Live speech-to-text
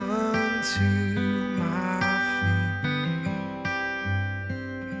to my feet.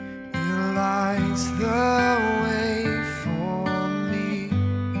 It lights the way for me.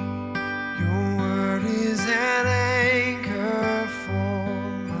 Your word is an anchor for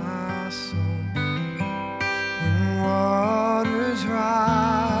my soul. When waters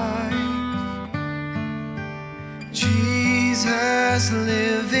rise, Jesus,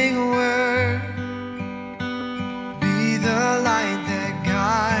 living word, be the light that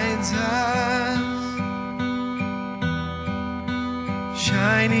guides us,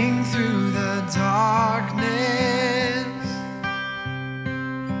 shining through the darkness.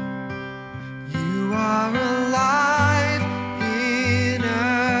 You are alive in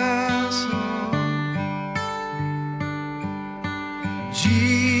us all.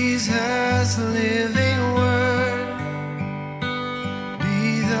 Jesus, living word,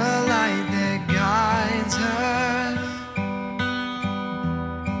 be the light that guides us.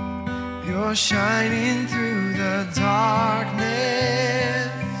 You're shining through the darkness.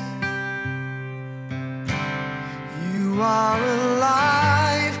 You are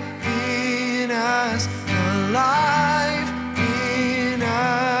alive in us, alive in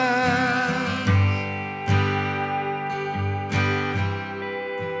us.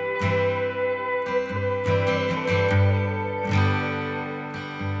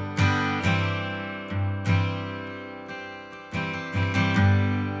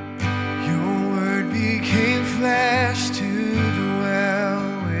 Your word became flesh to dwell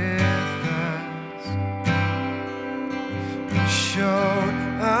with us. You showed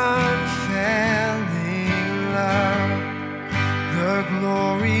unfailing love, the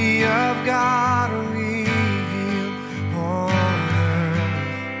glory of God revealed on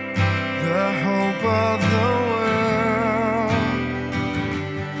earth, the hope of the world.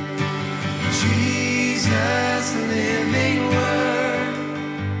 Jesus, living word,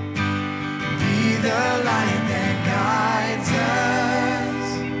 be the light that guides us,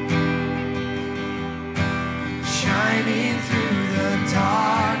 shining through the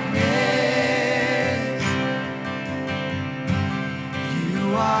darkness. You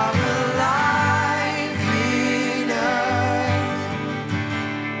are alive in us.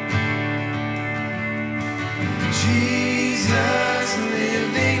 Jesus,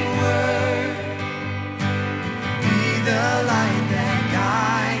 living word, be the light that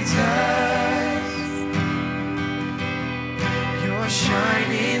guides us. You're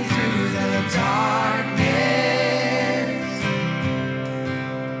shining through the darkness.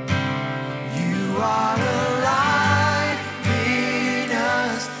 You are alive in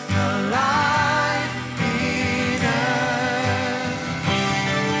us, alive in us.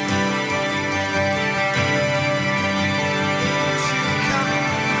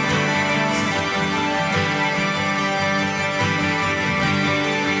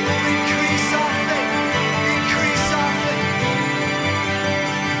 Increase our faith, increase our faith.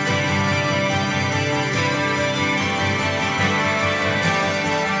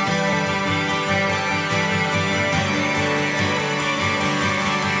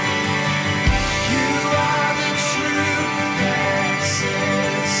 You are the truth that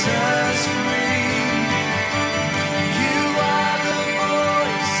sets us free. You are the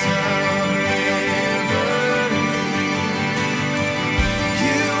voice of liberty.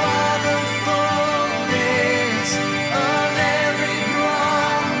 You are the fullness of every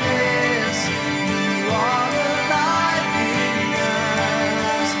promise. You are alive in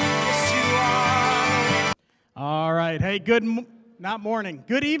us. Yes, you are. All right. Hey, not morning.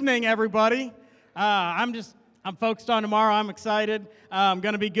 Good evening, everybody. I'm focused on tomorrow. I'm excited. Going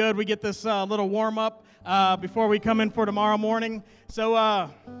to be good. We get this little warm up before we come in for tomorrow morning. So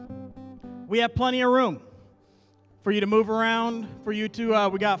we have plenty of room for you to move around, for you to,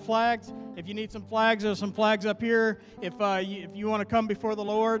 we got flags. If you need some flags, there's some flags up here. If you want to come before the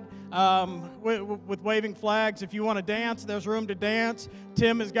Lord with waving flags, if you want to dance, there's room to dance.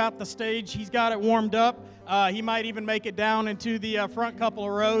 Tim has got the stage. He's got it warmed up. He might even make it down into the front couple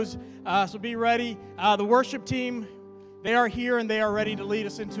of rows. So be ready. The worship team, they are here and they are ready to lead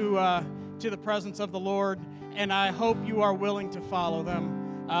us into to the presence of the Lord. And I hope you are willing to follow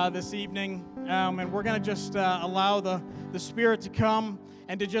them this evening. And we're going to just allow the Spirit to come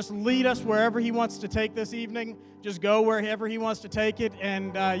and to just lead us wherever He wants to take this evening. Just go wherever He wants to take it.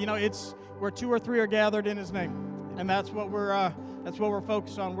 And it's where two or three are gathered in His name, and that's what we're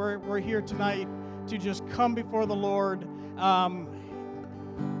focused on. We're here tonight to just come before the Lord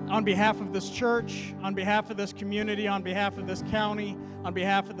on behalf of this church, on behalf of this community, on behalf of this county, on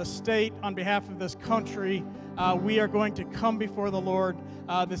behalf of the state, on behalf of this country. We are going to come before the Lord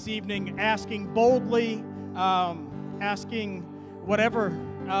this evening, asking boldly, asking whatever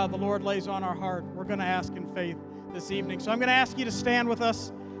the Lord lays on our heart, we're going to ask in faith this evening. So I'm going to ask you to stand with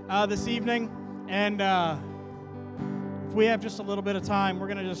us this evening. And if we have just a little bit of time, we're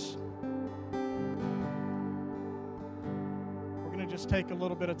going to just take a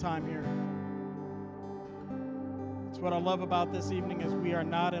little bit of time here. It's what I love about this evening is we are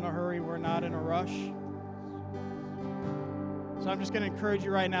not in a hurry. We're not in a rush. So I'm just going to encourage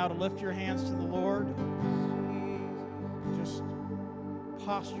you right now to lift your hands to the Lord. Just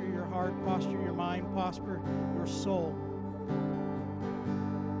posture your heart, posture your mind, posture your soul.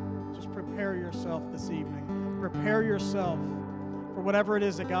 Just prepare yourself this evening. Prepare yourself for whatever it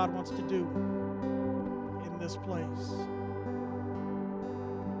is that God wants to do in this place.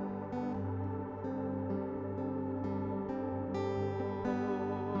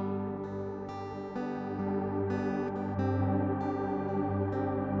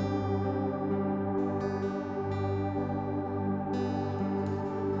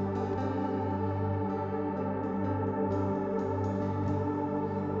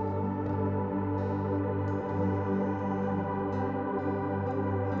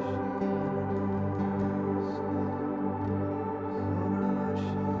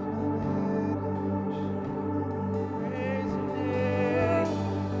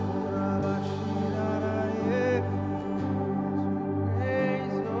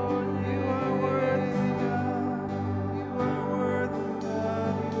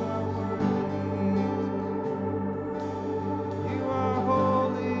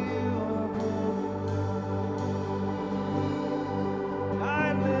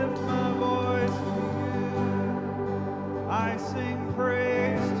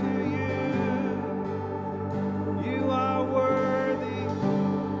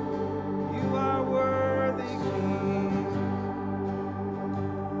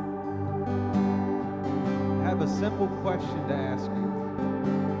 Simple question to ask you.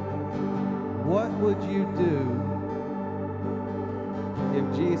 What would you do if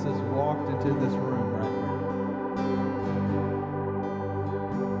Jesus walked into this room right here?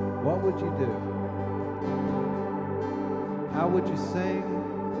 What would you do? How would you sing?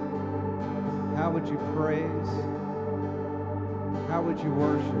 How would you praise? How would you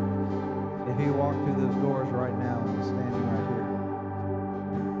worship if he walked through those doors right now and was standing right here?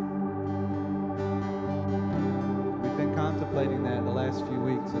 Contemplating that the last few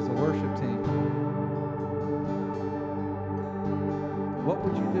weeks as a worship team. What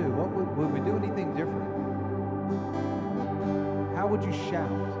would you do? Would we do anything different? How would you shout?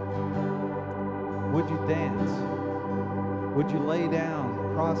 Would you dance? Would you lay down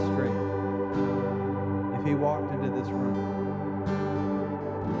prostrate if he walked into this room?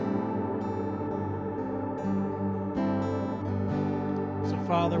 So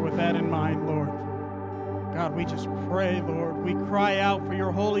Father, with that in mind, Lord, God, we just pray, Lord. We cry out for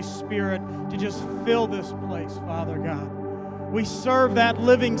your Holy Spirit to just fill this place, Father God. We serve that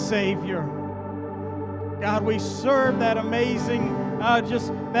living Savior. God, we serve that amazing,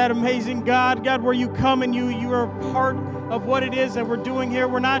 God, where you come and you are part of what it is that we're doing here.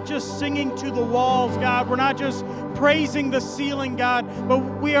 We're not just singing to the walls, God. We're not just praising the ceiling, God, but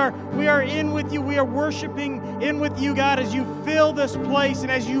we are in with you. We are worshiping in with you, God, as you fill this place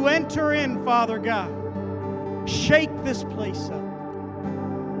and as you enter in, Father God. Shake this place up.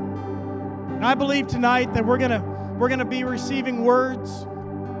 And I believe tonight that we're gonna be receiving words,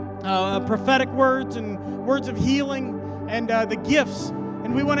 prophetic words and words of healing and the gifts.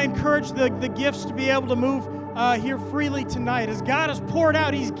 And we want to encourage the gifts to be able to move here freely tonight. As God has poured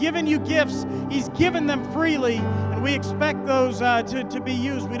out, He's given you gifts. He's given them freely, and we expect those to be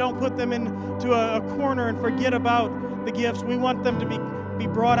used. We don't put them into a corner and forget about the gifts. We want them to be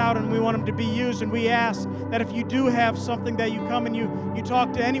brought out, and we want them to be used. And we ask that if you do have something, that you come and you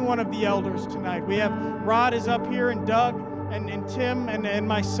talk to any one of the elders tonight. We have Rod is up here, and Doug and Tim and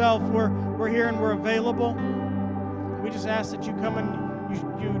myself. We're here and we're available. We just ask that you come and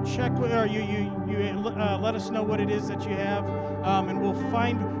you check with, or you let us know what it is that you have, and we'll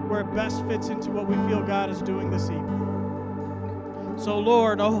find where it best fits into what we feel God is doing this evening. So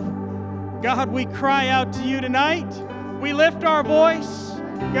Lord, oh God, we cry out to you tonight. We lift our voice.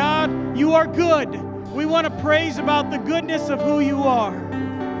 God, you are good. We want to praise about the goodness of who you are.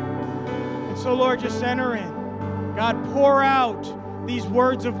 And so, Lord, just enter in. God, pour out these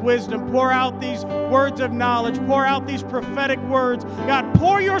words of wisdom. Pour out these words of knowledge. Pour out these prophetic words. God,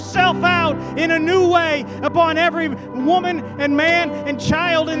 pour yourself out in a new way upon every woman and man and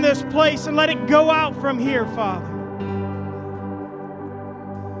child in this place, and let it go out from here, Father.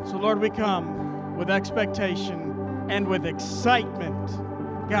 So, Lord, we come with expectation and with excitement,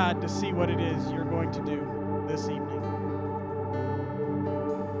 God, to see what it is you're going to do this evening.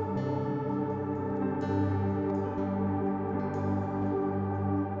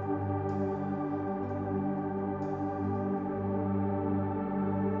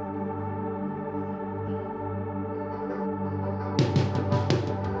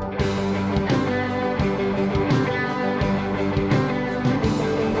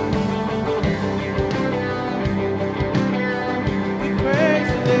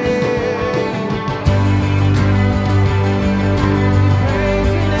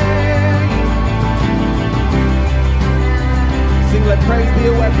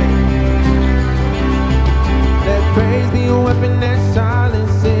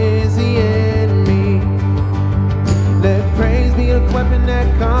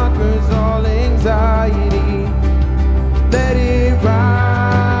 conquers all anxiety. Let it rise.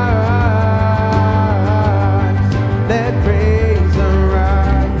 Let praise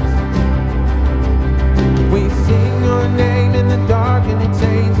arise. We sing your name in the dark and it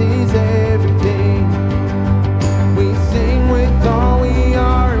changes everything. We sing with all we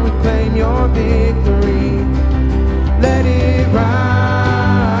are and we claim your victory. Let it rise.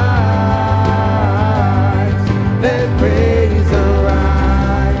 Let praise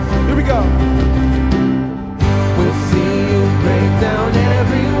arise. Here we go. We'll see you break down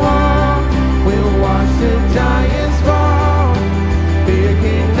every wall. We'll watch the giants fall. Fear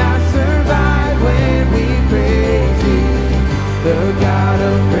cannot survive when we praise you. The God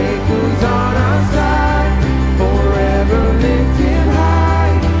of breakthroughs on our side. Forever lift him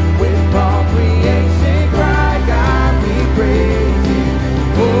high. With all creation cry, God, we praise you.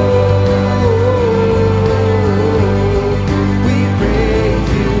 Oh, we praise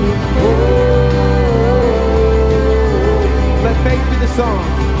you. Oh, let faith be the song.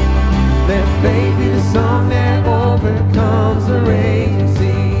 Let faith be the song that overcomes the raging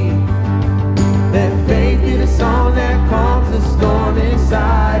sea. Let faith be the song that calms the storm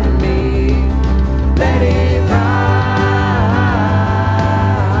inside of me. Let it rise.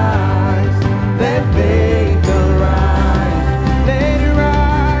 Let faith arise. Let it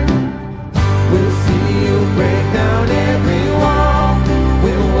rise. We'll see you break down every wall.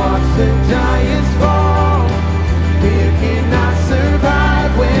 We'll watch the giants fall. Fear cannot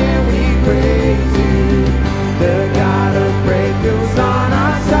survive when we praise you. The God of breakthroughs on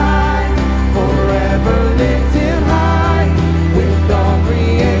our side. Forever lift him high. With all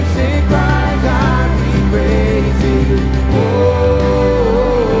creation cry, God, we praise you. Oh,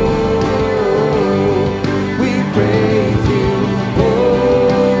 we praise you. Oh,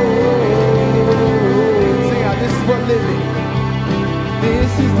 sing out, this is what living.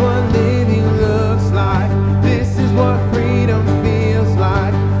 This is what living looks like. This is what freedom feels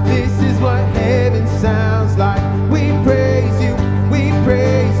like. This is what heaven sounds like. We praise you, we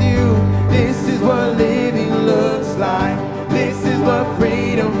praise you. This is what living looks like. This is what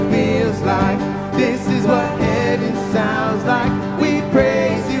freedom feels like. This is what heaven sounds like. We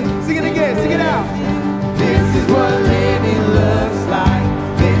praise you. Sing it again, sing it out. This is what living looks like.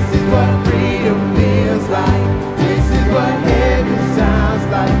 This is what freedom feels like. This is what heaven sounds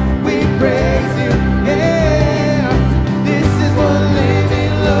like. We praise you, yeah. This is what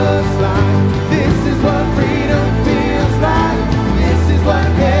living looks like. This is what freedom feels like. This is what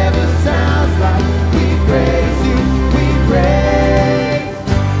heaven sounds like. We praise you, we praise.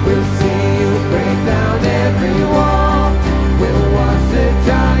 We'll see you break down every wall. We'll watch the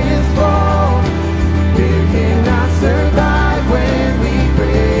giants fall. Fear cannot survive when we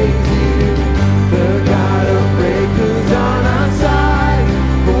praise you. The God of breakthroughs on our side.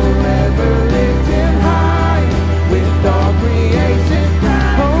 Forever lift him high. With all creation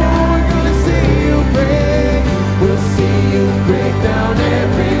cry. Oh, we're gonna see you break. We'll see you break down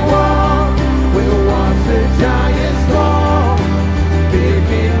every wall. We'll watch the giants fall. Fear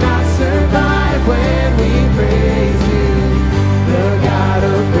cannot survive when we praise you. The God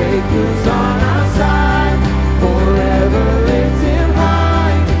of breakthroughs on our side. Forever lift him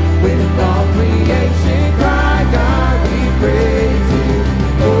high. With all creation cry, God, we praise you.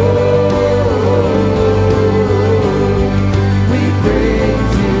 Oh, we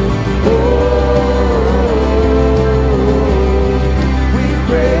praise you. Oh, we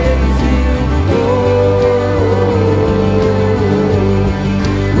praise you. Oh,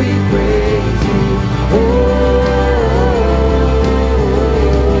 we praise you. Oh,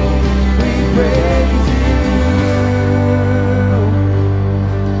 we praise you.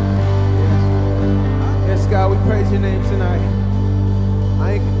 Yes, God, we praise your name tonight.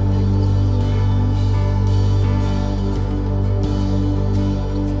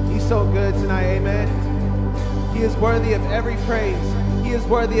 He's so good tonight, amen. He is worthy of every praise. He is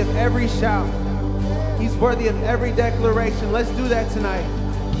worthy of every shout. He's worthy of every declaration. Let's do that tonight.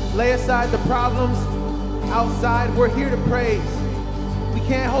 Lay aside the problems outside. We're here to praise. We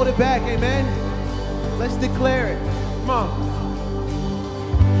can't hold it back, amen. Let's declare it. Come on.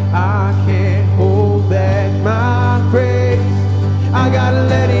 I can't hold back my praise. I gotta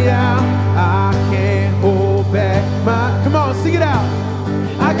let it out. I can't hold back my... Come on, sing it out.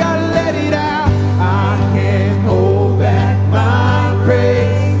 I gotta let it out. I can't hold back my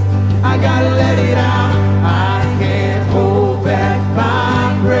praise. I gotta let it out. I can't hold back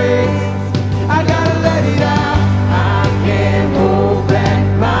my praise. I gotta let it out. I can't hold back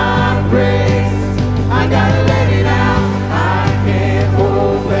my praise. I gotta let it out. I can't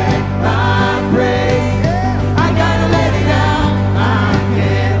hold back my praise. I gotta let it out. I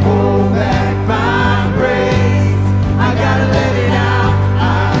can't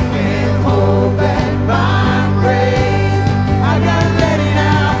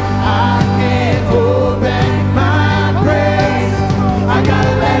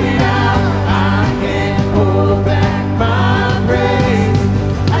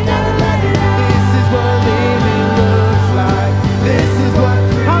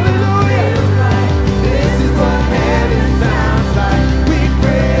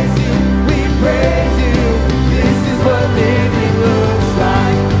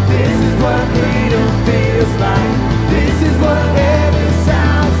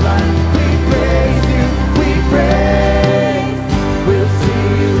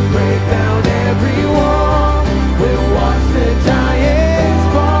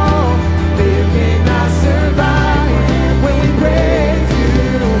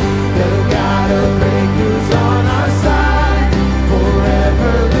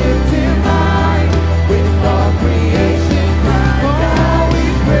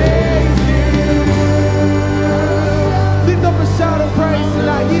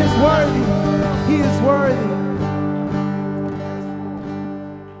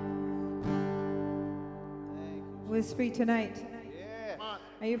Who's free tonight? Yeah.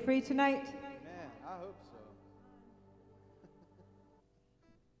 Are you free tonight? Man, I hope so.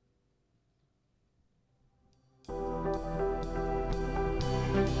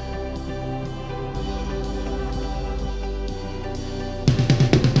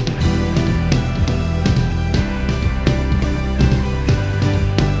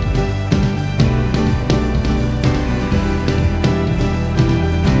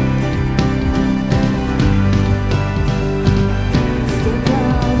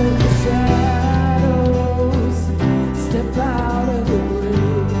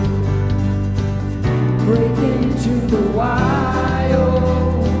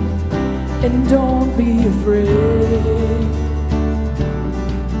 And don't be afraid.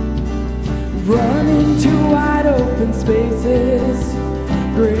 Run into wide open spaces.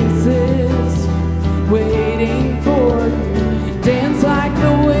 Grace is waiting for you. Dance like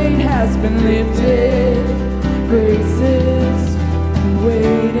the weight has been lifted. Grace is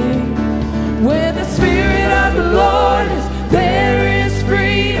waiting. Where the Spirit of the Lord is, there is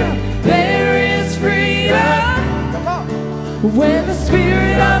freedom. There is freedom. Where the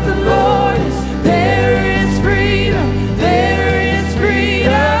Spirit of the Lord is, there is freedom, there is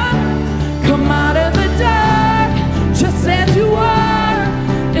freedom. Come out of the dark, just as you are,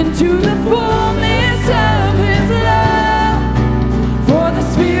 into the fullness of His love. For the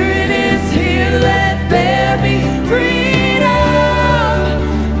Spirit is here, let there be freedom,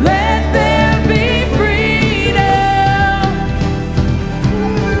 let there be freedom.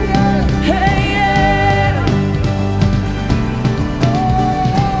 Hey, yeah.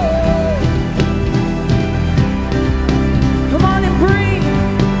 Come on and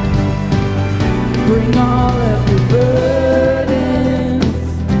bring all of your burdens,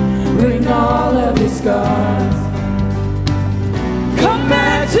 bring all of your scars. Come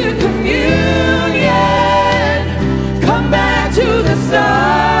back to communion, come back to the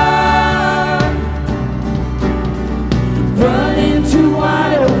start. Run into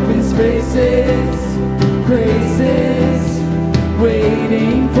wide open spaces, grace is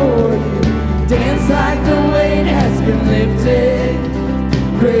waiting for you. Dance like the weight has been lifted.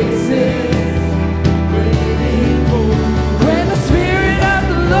 Grace is waiting for you. When the Spirit of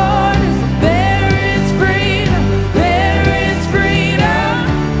the Lord is, there is freedom. There is freedom.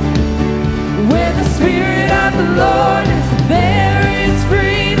 When the Spirit of the Lord is, there is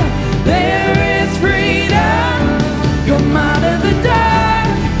freedom. There is freedom. Come out of the dark,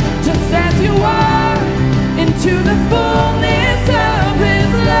 just as you are, into the fullness of His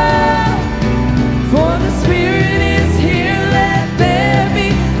love. For the Spirit is here, let there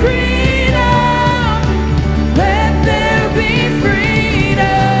be freedom. Let there be freedom.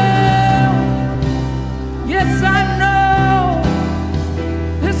 Yes, I know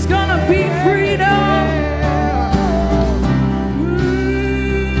there's gonna be freedom.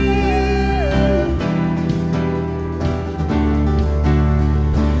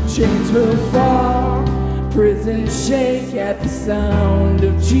 Chains will fall, prisons shake at the sound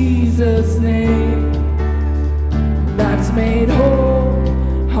of Jesus' name. Lives made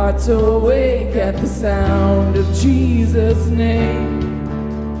whole, hearts awake at the sound of Jesus' name.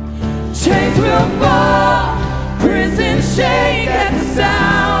 Chains will fall, prisons shake at the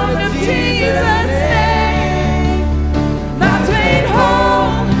sound of Jesus' name. Lives made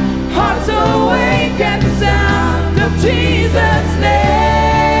whole, hearts awake at the sound of Jesus' name.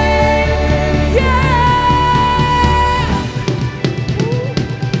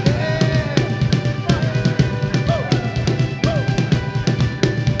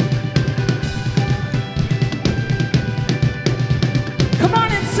 Come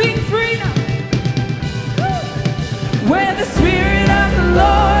on and sing freedom. Where the Spirit of the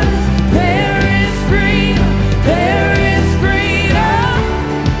Lord is, there is freedom. There is freedom.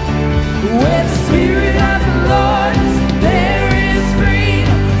 Where the Spirit of the Lord is, there is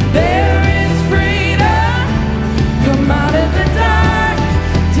freedom. There is freedom. Come out of the dark,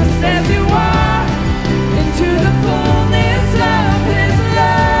 just as you are, into the fullness of His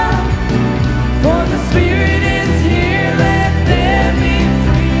love. For the Spirit is here, let there be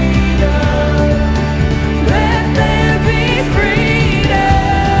freedom. Let there be freedom.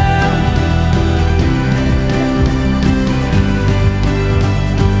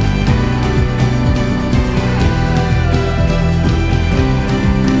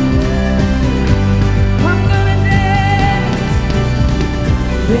 I'm gonna dance.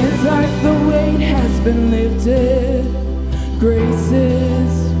 Dance like the weight has been lifted. Grace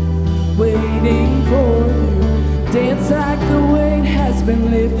is waiting for you. Dance like the weight has been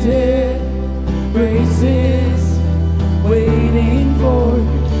lifted. Grace is waiting for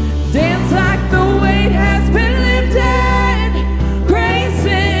you. Dance like the weight has been lifted.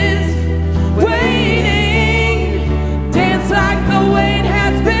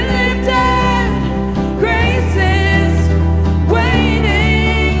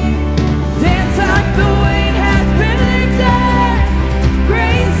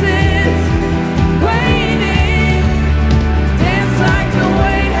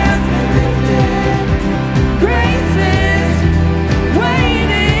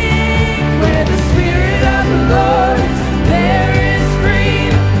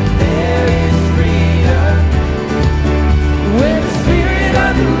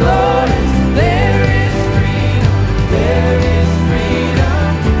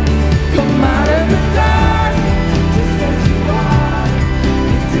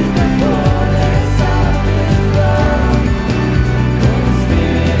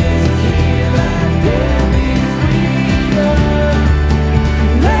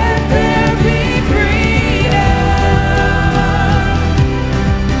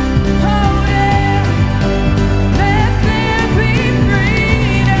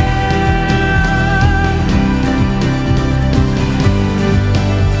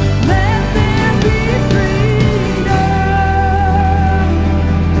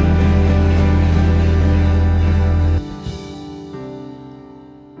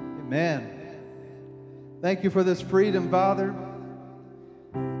 thank you for this freedom, Father.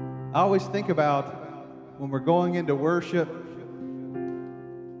 I always think about when we're going into worship,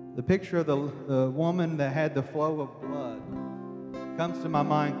 the picture of the woman that had the flow of blood comes to my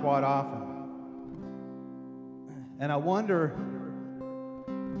mind quite often. And I wonder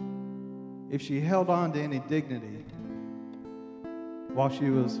if she held on to any dignity while she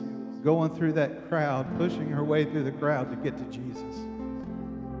was going through that crowd, pushing her way through the crowd to get to Jesus.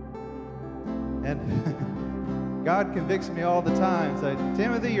 And God convicts me all the time. Say,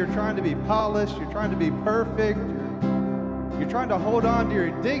 Timothy, you're trying to be polished, you're trying to be perfect, you're trying to hold on to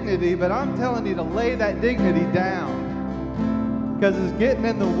your dignity, but I'm telling you to lay that dignity down, because it's getting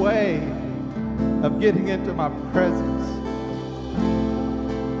in the way of getting into my presence.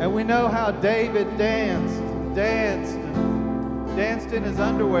 And we know how David danced in his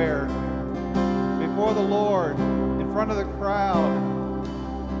underwear before the Lord in front of the crowd.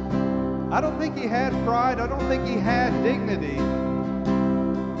 I don't think he had pride. I don't think he had dignity.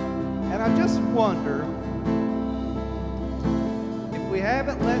 And I just wonder if we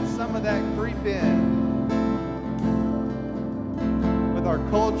haven't let some of that creep in with our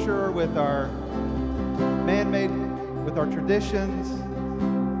culture, with our man-made, with our traditions.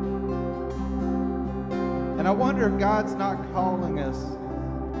 And I wonder if God's not calling us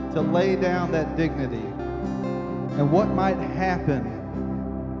to lay down that dignity and what might happen.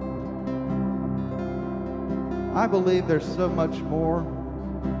 I believe there's so much more.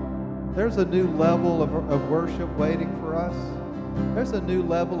 There's a new level of worship waiting for us. There's a new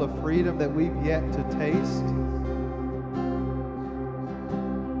level of freedom that we've yet to taste.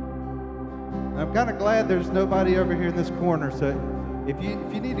 And I'm kind of glad there's nobody over here in this corner. So if you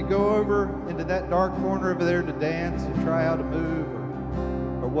need to go over into that dark corner over there to dance and try how to move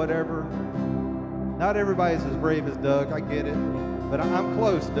or whatever, not everybody's as brave as Doug. I get it. But I'm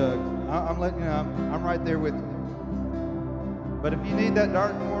close, Doug. I'm letting you know, I'm right there with you. But if you need that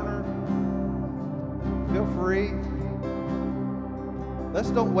dark corner, feel free.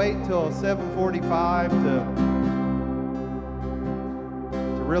 Let's don't wait till 7:45 to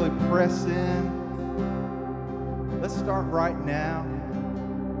really press in. Let's start right now.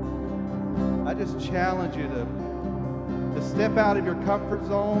 I just challenge you to step out of your comfort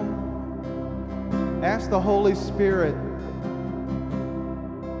zone. Ask the Holy Spirit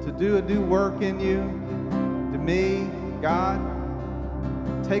to do a new work in you, to me, God.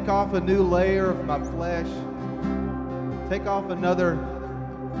 Take off a new layer of my flesh. Take off another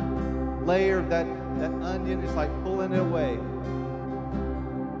layer of that onion. It's like pulling it away.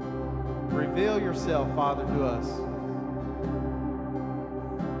 Reveal yourself, Father, to us.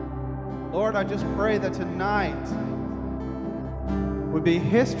 Lord, I just pray that tonight would be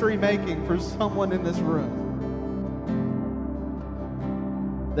history making for someone in this room.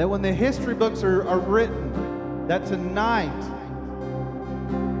 That when the history books are written, that tonight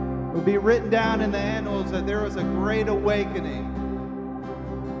would be written down in the annals that there was a great awakening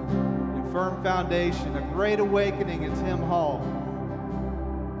in Firm Foundation, a great awakening in Tim Hall.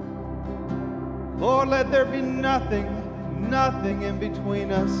 Lord, let there be nothing in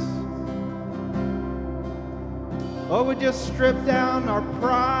between us. Oh, we just strip down our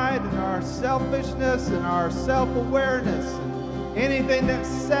pride and our selfishness and our self-awareness and anything that's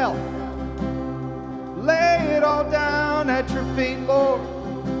self. Lay it all down at your feet, Lord.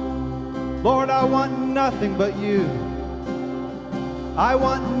 Lord, I want nothing but you. I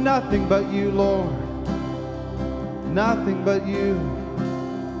want nothing but you, Lord. Nothing but you.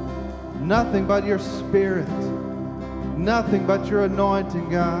 Nothing but your Spirit. Nothing but your anointing,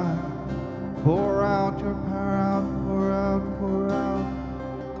 God. Pour out your power out, pour out, pour out.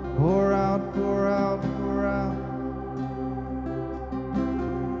 Pour out, pour out, pour out.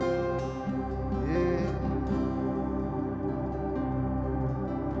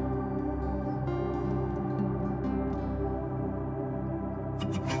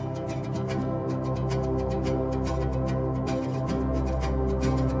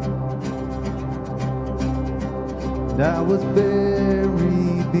 I was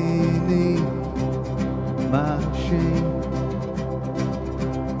buried beneath my shame.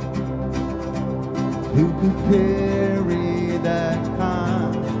 Who could carry that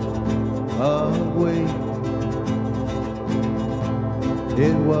kind of weight?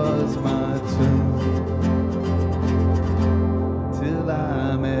 It was my tomb till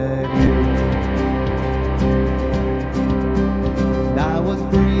I met you. I was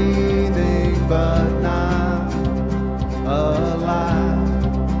breathing but not alive.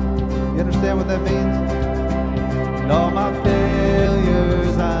 You understand what that means? And all my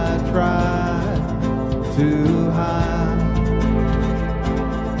failures I tried to hide.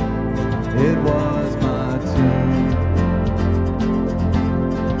 It was my tomb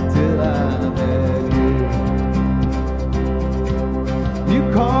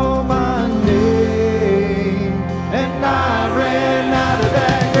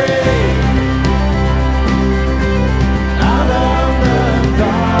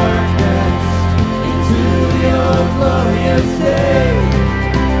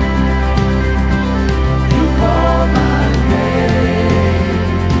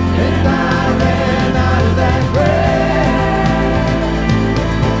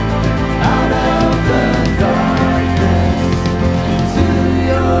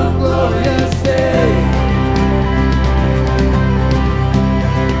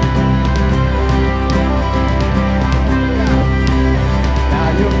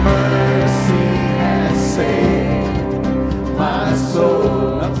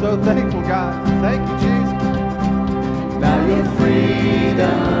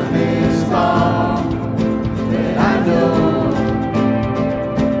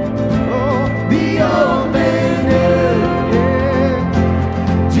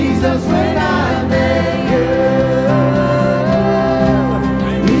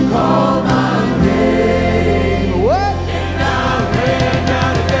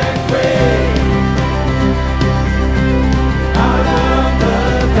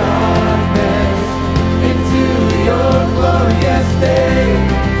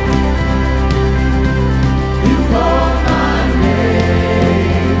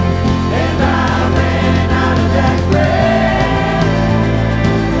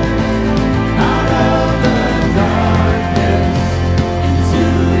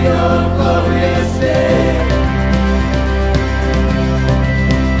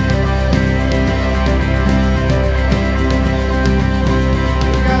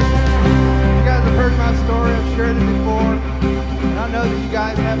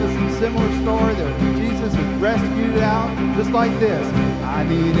like this. I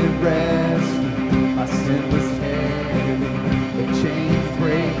needed rest. My sin was heavy. The chains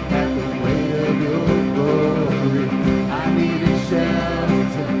break at the weight of your glory. I needed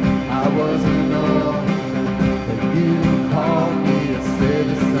shelter. I wasn't alone. But you called me a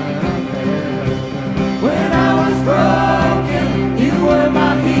citizen of heaven. When I was broken, you were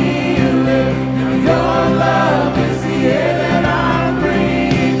my healer. Now your love is the air that I'm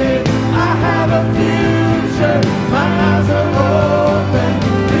breathing. I have a future, my eyes are open.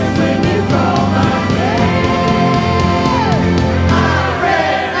 It's when you call my name. I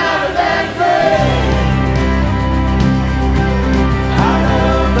ran out of that grave, out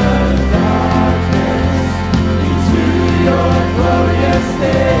of the darkness, into your glorious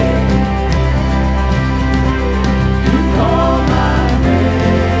day. You called my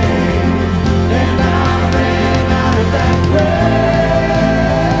name, and I ran out of that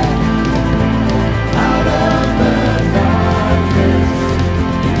grave, out of the darkness,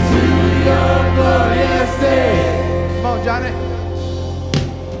 into your glorious day. Come on, Johnny.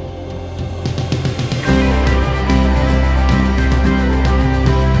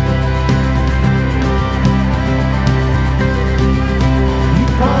 You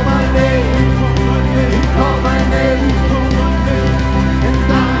call my name. You call my name.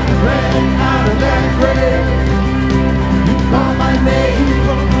 And I ran out of that grave. You call my name. You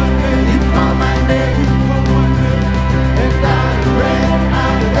call my name. And I ran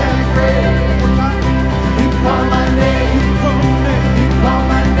out of that grave. You call my name. You call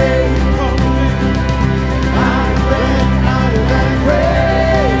my name. I ran out of that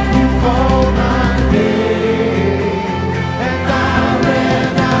grave. You call my name. And I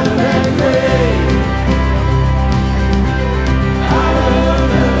ran out of that grave. Out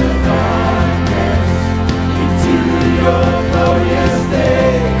of the darkness, into your glorious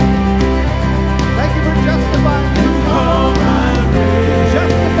day. Thank you for justifying me. Call my name,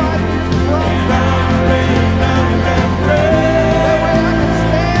 Justifying me from and I ran out of that grave. that way I can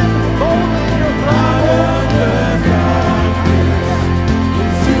stand boldly in your Out throne. of the darkness,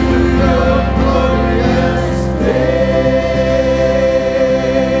 into your glorious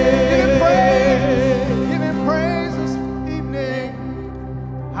Give him praise. day. Give him praise this evening.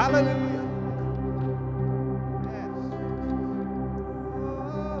 Hallelujah. Yes.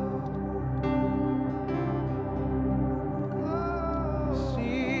 Oh,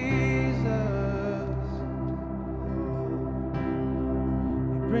 Jesus.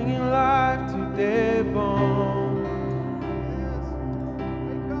 You're bringing life to dead bones.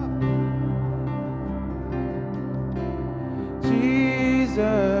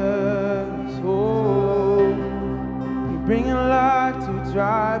 Jesus, oh, you're bringing life to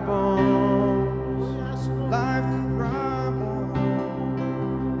dry bones. Life to dry bones.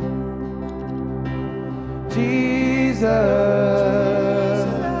 Jesus,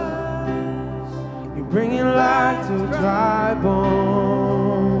 you're bringing life to dry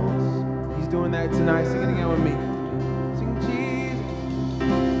bones. He's doing that tonight. Sing it again with me. Sing Jesus.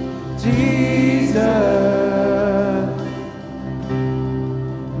 Jesus.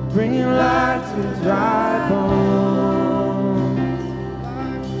 Bringing life to dry bones.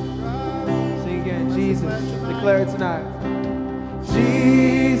 Sing again, Jesus. Declare it tonight.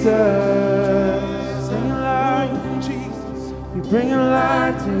 Jesus. Singing life, Jesus. You're bringing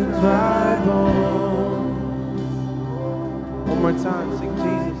life to dry bones. One more time, sing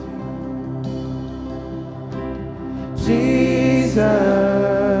Jesus.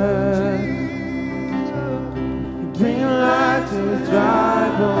 Jesus. You're bringing life to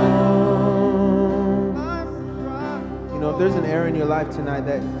dry bones. You know, if there's an area in your life tonight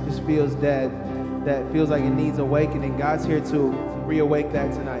that just feels dead, that feels like it needs awakening, God's here to reawake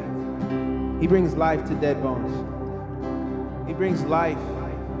that tonight. He brings life to dead bones. He brings life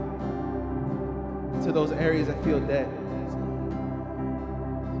to those areas that feel dead.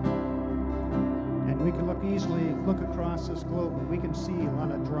 And we can easily look across this globe and we can see a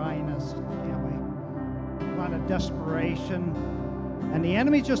lot of dryness, can't we? A lot of desperation. And the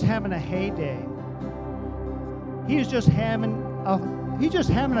enemy's just having a heyday. He's just having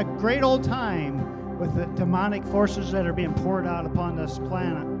a great old time with the demonic forces that are being poured out upon this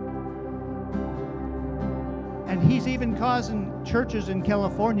planet. And he's even causing churches in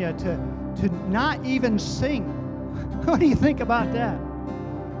California to not even sing. What do you think about that?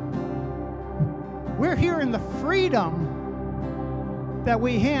 We're here in the freedom that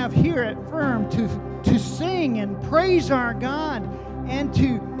we have here at Firm to sing and praise our God and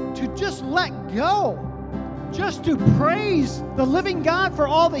to just let go, just to praise the living God for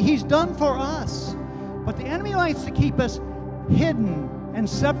all that He's done for us. But the enemy likes to keep us hidden and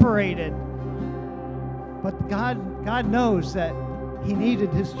separated But God knows that he needed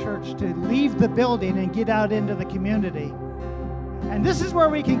his church to leave the building and get out into the community. And this is where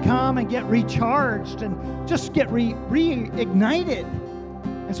we can come and get recharged and just get reignited.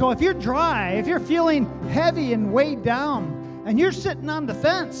 And so if you're dry, if you're feeling heavy and weighed down, and you're sitting on the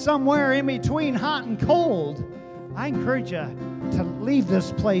fence somewhere in between hot and cold, I encourage you to leave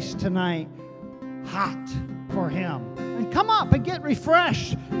this place tonight hot for him. And come up and get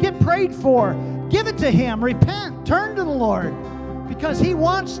refreshed, get prayed for, give it to him, repent, turn to the Lord, because he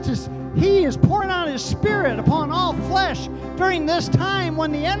is pouring out his Spirit upon all flesh during this time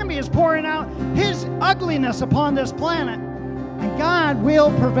when the enemy is pouring out his ugliness upon this planet. And God will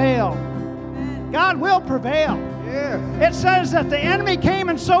prevail. God will prevail. Yes. It says that the enemy came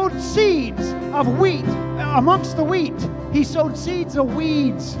and sowed seeds of wheat amongst the wheat. He sowed seeds of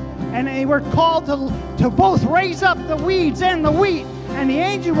weeds. And they were called to both raise up the weeds and the wheat. And the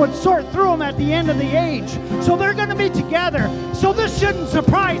angel would sort through them at the end of the age. So they're going to be together. So this shouldn't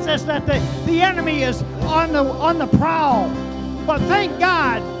surprise us that the enemy is on the prowl. But thank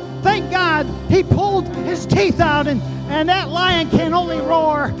God, he pulled his teeth out, and that lion can only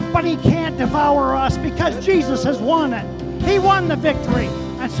roar, but he can't devour us because Jesus has won it. He won the victory.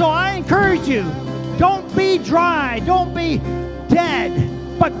 And so I encourage you, don't be dry, don't be dead,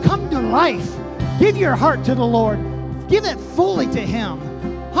 but come to life. Give your heart to the Lord. Give it fully to him.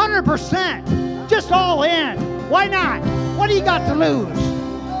 100%. Just all in. Why not? What do you got to lose?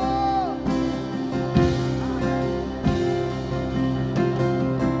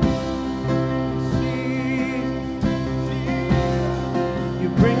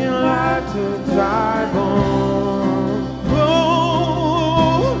 You're bringing life to dry bones.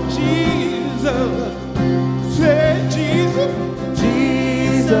 Oh, Jesus. Say Jesus.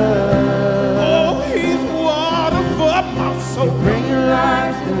 Jesus. Oh, he's water for my soul. You're bringing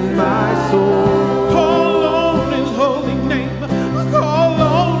life to my soul. Call on his holy name. Call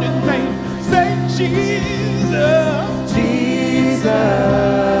on his name. Say Jesus. Jesus.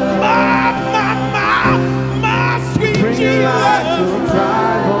 My sweet Bringing life to Jesus.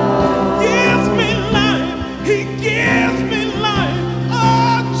 dry bones. Gives me life. He gives me life.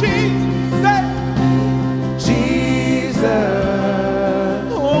 Oh, Jesus. Say Jesus.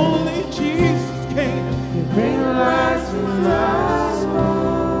 only Jesus can. You bring life to my soul.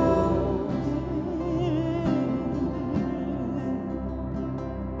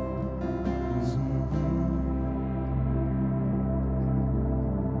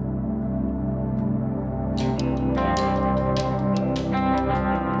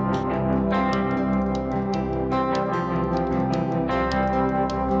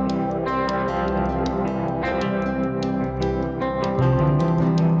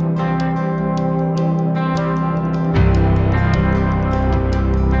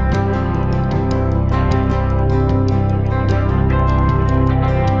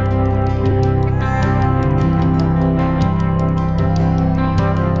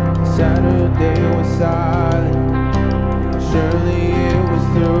 Saturday was silent, surely it was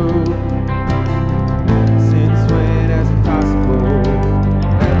through. Since when has it possible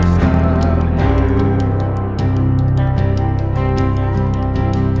ever stopped you?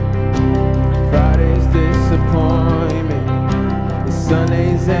 Friday's disappointment, the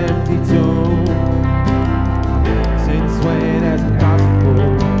Sunday's empty tomb. Since when has it possible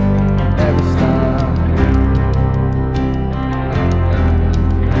ever stopped?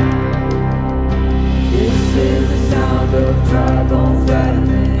 This is the sound of dry bones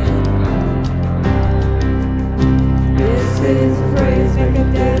rattling. This is praise, make a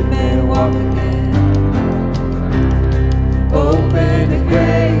dead man walk again. Open the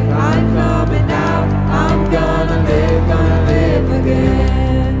grave, I'm coming out. I'm gonna live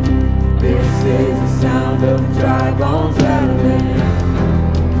again. This is the sound of dry bones rattling.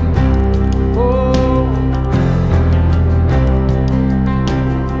 Oh.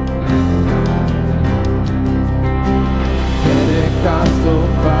 Pentecostal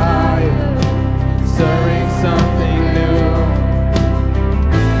fire, stirring something new.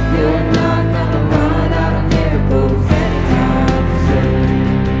 You're not gonna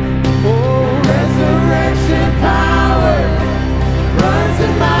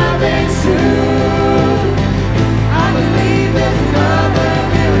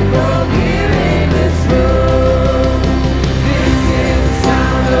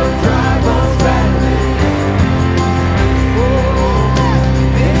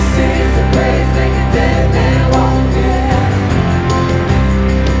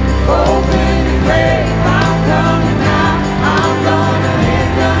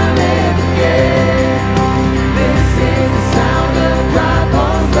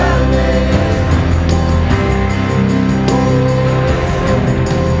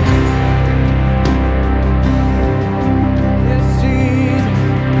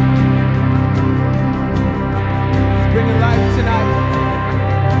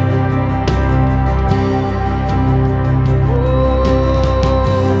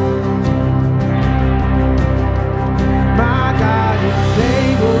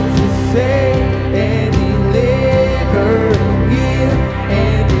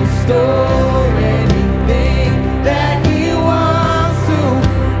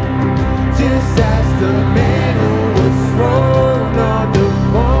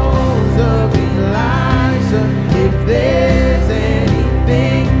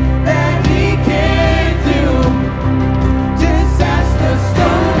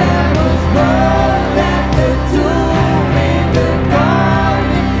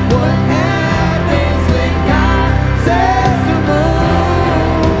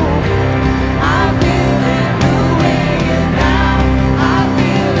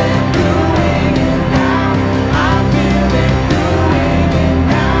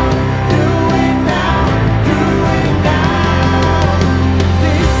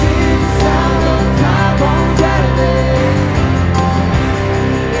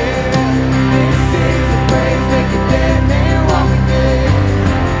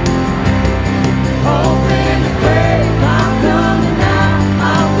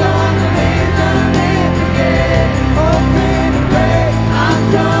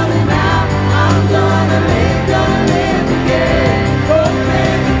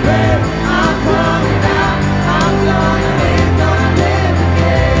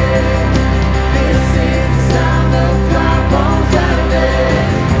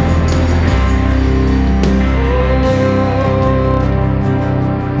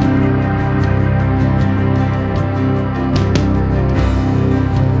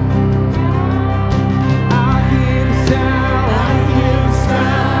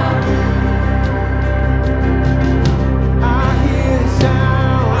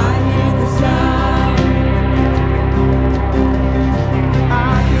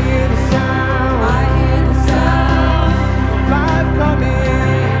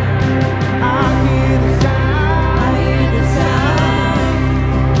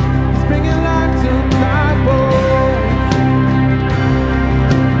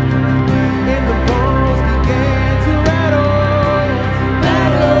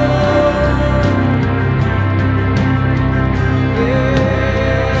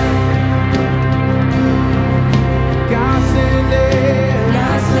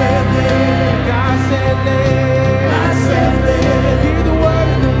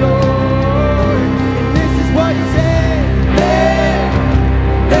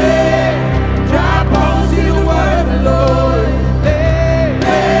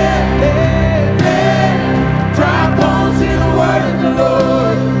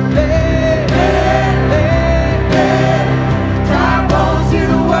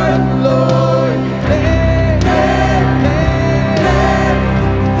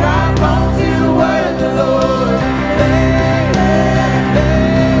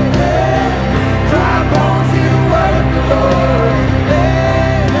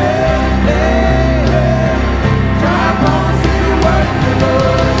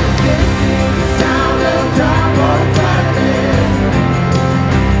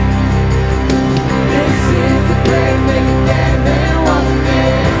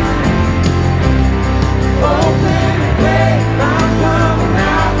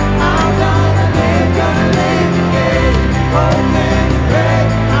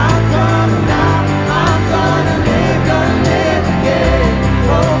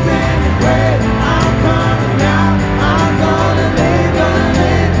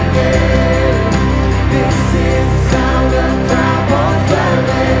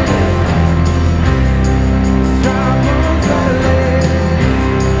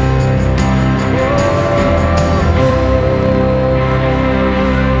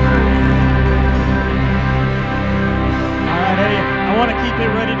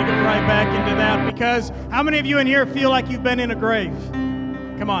ready to get right back into that, because how many of you in here feel like you've been in a grave?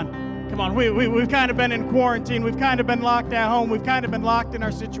 Come on. We've kind of been in quarantine. We've kind of been locked at home. We've kind of been locked in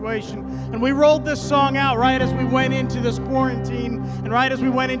our situation. And we rolled this song out right as we went into this quarantine and right as we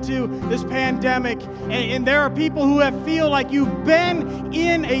went into this pandemic. And there are people who feel like you've been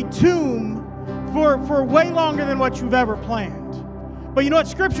in a tomb for way longer than what you've ever planned. But you know what?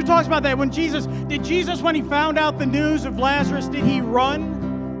 Scripture talks about that. When Jesus, when he found out the news of Lazarus, did he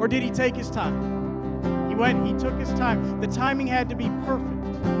run or did he take his time? He went, he took his time. The timing had to be perfect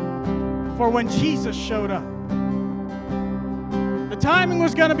for when Jesus showed up. The timing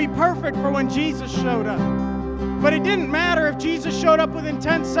was going to be perfect for when Jesus showed up. But it didn't matter if Jesus showed up within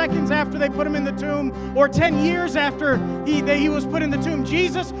 10 seconds after they put him in the tomb or 10 years after he was put in the tomb.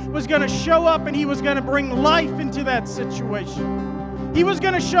 Jesus was going to show up and he was going to bring life into that situation. He was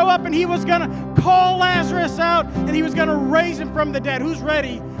going to show up and he was going to call Lazarus out and he was going to raise him from the dead. Who's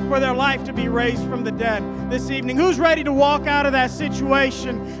ready for their life to be raised from the dead this evening? Who's ready to walk out of that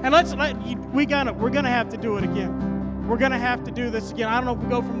situation? And we're going to have to do it again. We're going to have to do this again. I don't know if we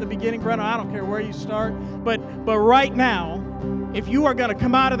go from the beginning, Brenna. I don't care where you start. But right now, if you are going to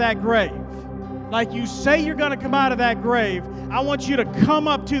come out of that grave, like you say you're going to come out of that grave, I want you to come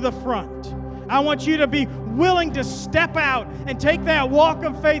up to the front. I want you to be willing to step out and take that walk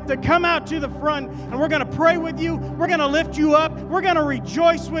of faith to come out to the front, and we're going to pray with you. We're going to lift you up. We're going to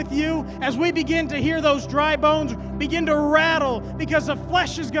rejoice with you as we begin to hear those dry bones begin to rattle, because the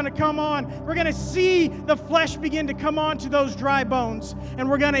flesh is going to come on. We're going to see the flesh begin to come on to those dry bones, and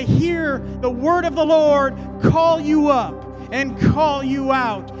we're going to hear the word of the Lord call you up and call you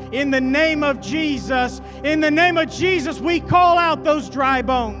out. In the name of Jesus, we call out those dry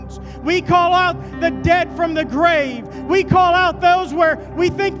bones. We call out the dead from the grave. We call out those where we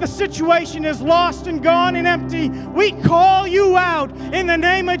think the situation is lost and gone and empty. We call you out in the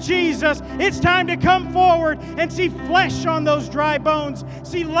name of Jesus. It's time to come forward and see flesh on those dry bones.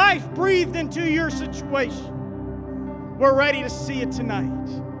 See life breathed into your situation. We're ready to see it tonight.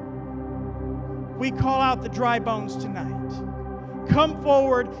 We call out the dry bones tonight. Come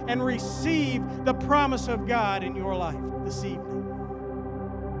forward and receive the promise of God in your life this evening.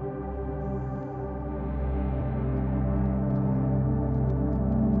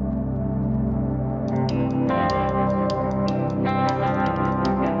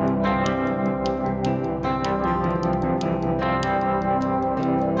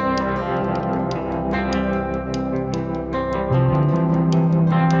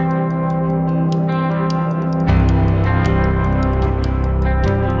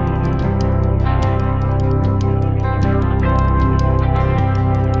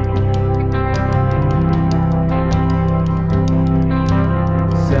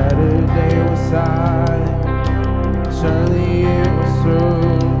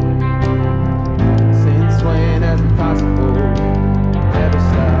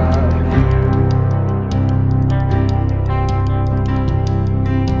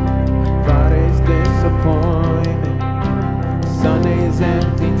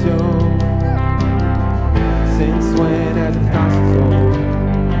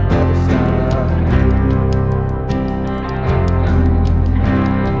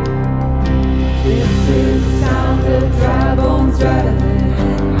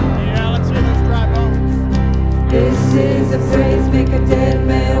 Dead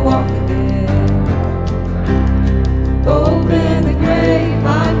man walking in.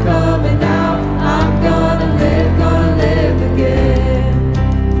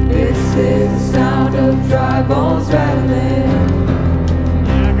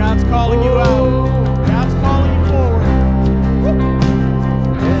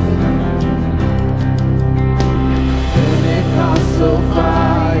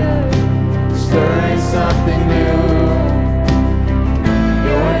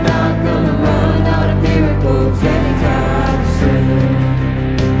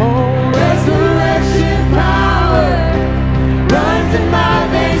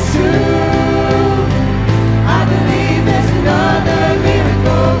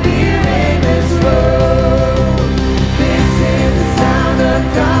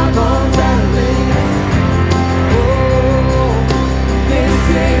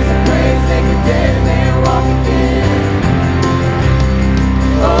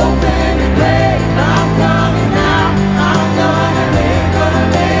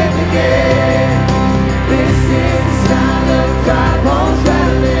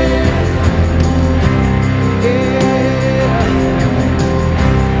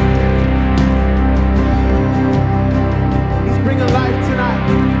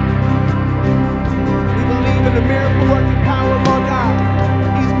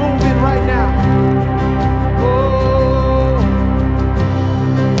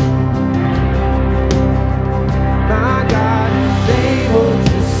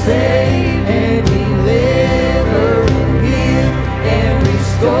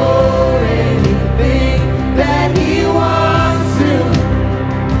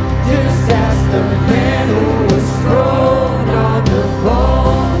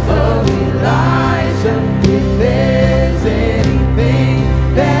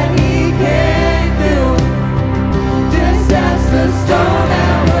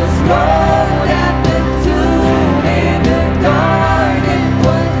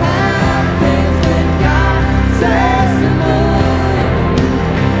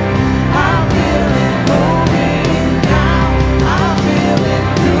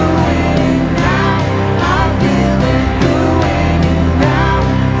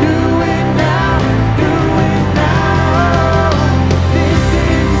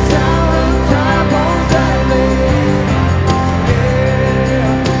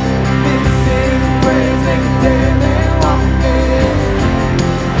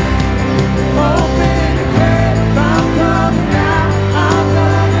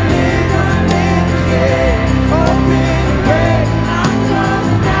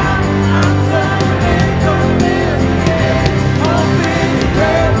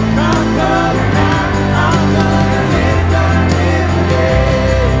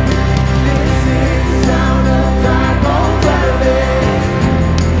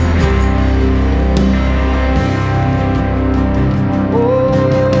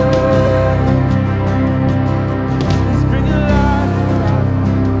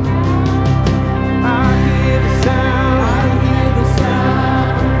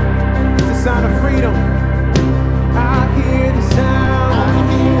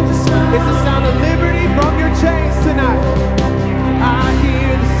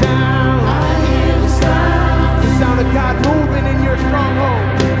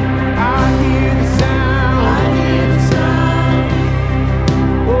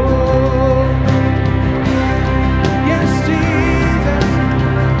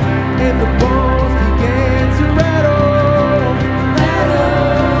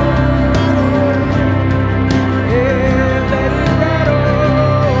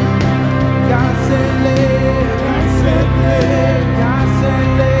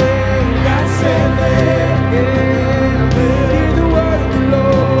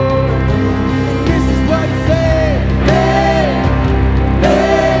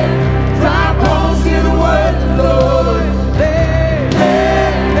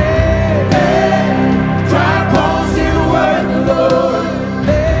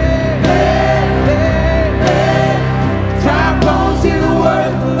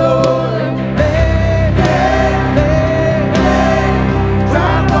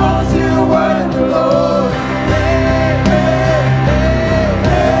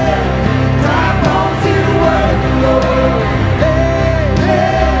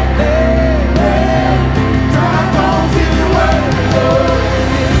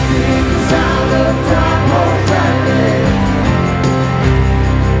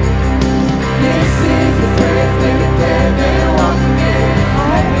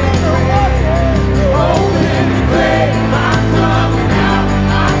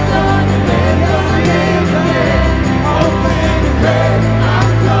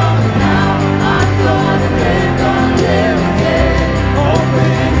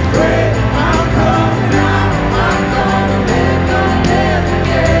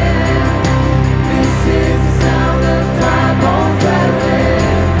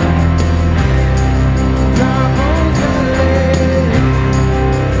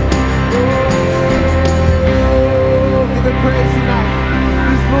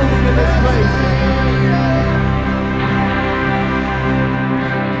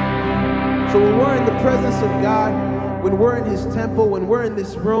 in the presence of God, when we're in His temple, when we're in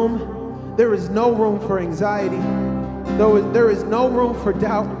this room, there is no room for anxiety. There is no room for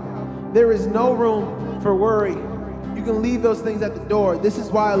doubt. There is no room for worry. You can leave those things at the door. This is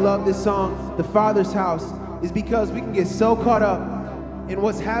why I love this song, The Father's House, is because we can get so caught up in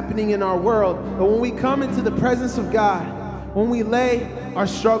what's happening in our world. But when we come into the presence of God, when we lay our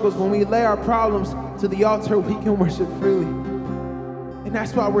struggles, when we lay our problems to the altar, we can worship freely. And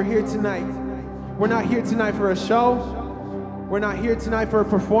that's why we're here tonight. We're not here tonight for a show. We're not here tonight for a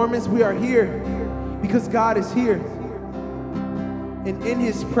performance. We are here because God is here. And in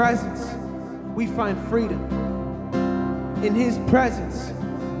His presence, we find freedom. In His presence,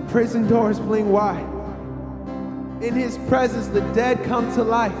 prison doors fling wide. In His presence, the dead come to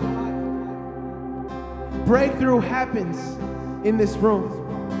life. Breakthrough happens in this room.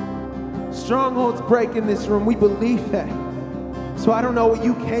 Strongholds break in this room. We believe that. So I don't know what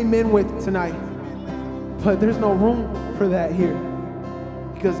you came in with tonight, but there's no room for that here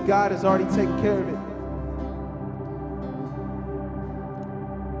because God has already taken care of it.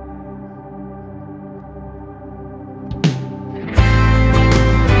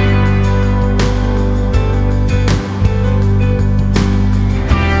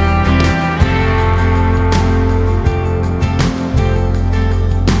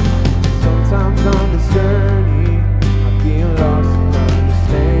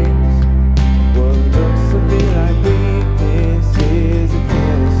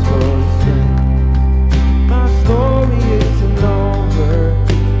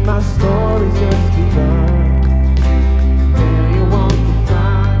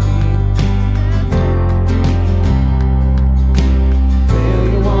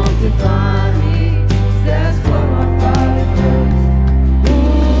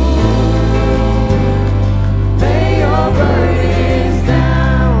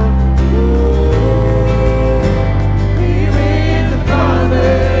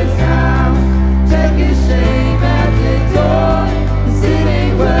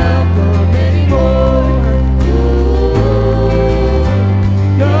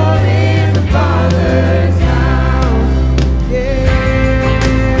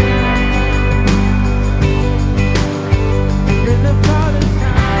 When the Father's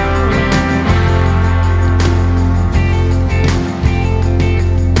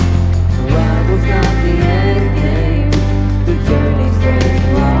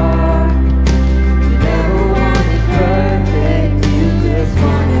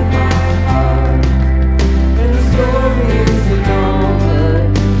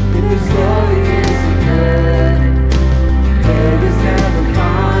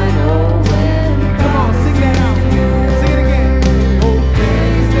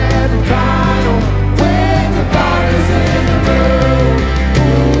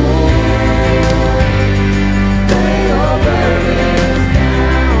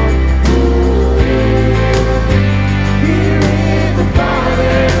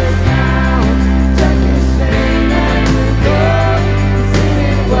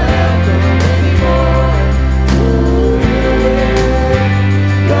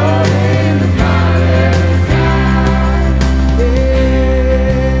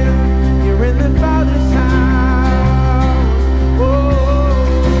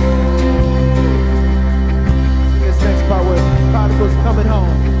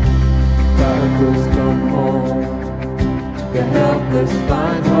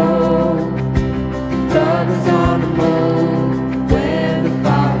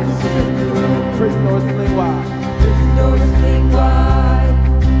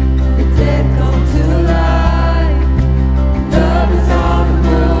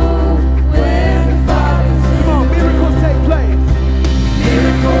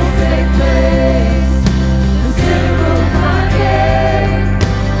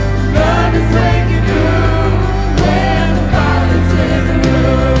in the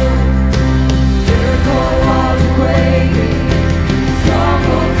room.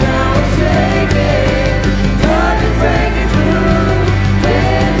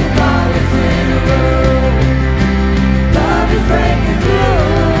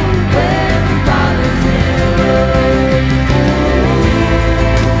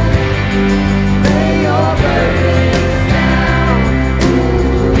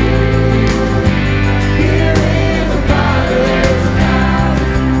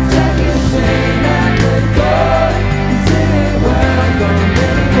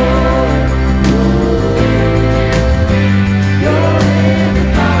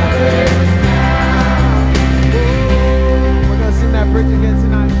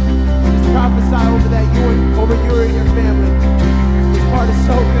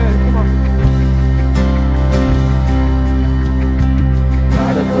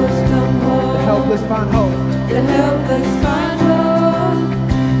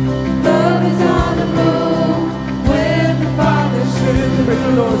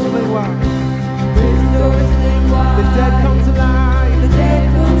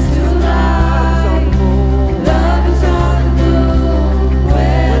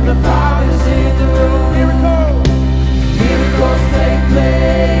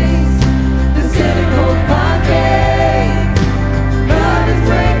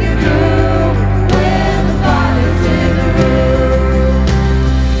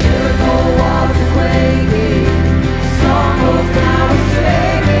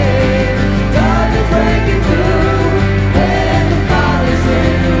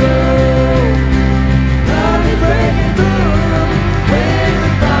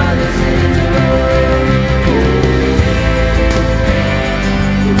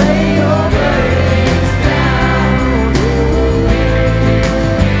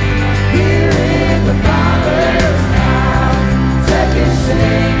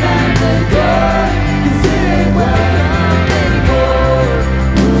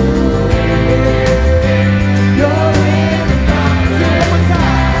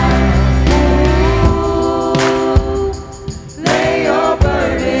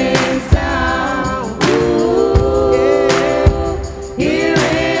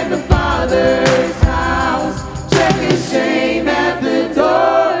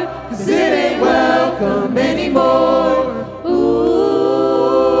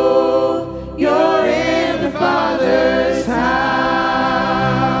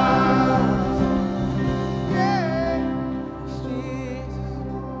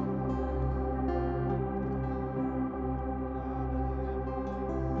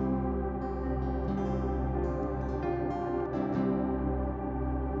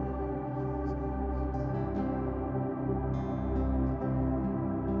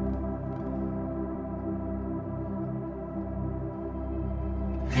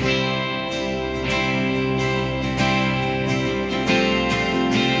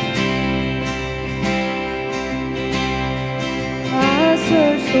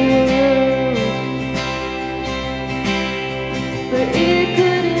 it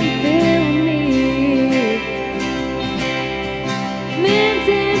couldn't fill me. Man's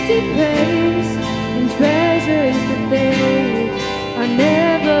empty praise and treasures that they are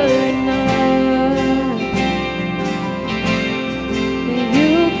never enough. And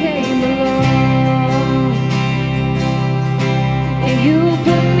you came along and you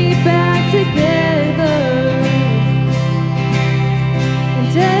put me back together,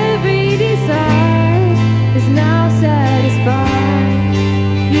 and every desire is now satisfied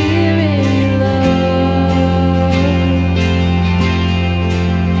here in your love.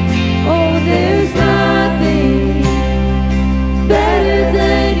 Oh, there's nothing better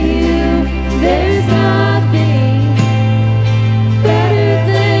than you. There's nothing better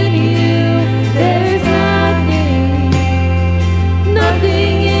than you. There's nothing,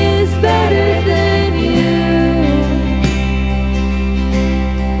 nothing is better than you.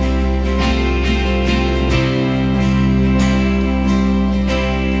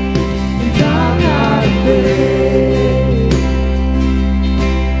 And I'm not afraid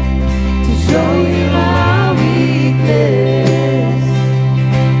to show you my weakness,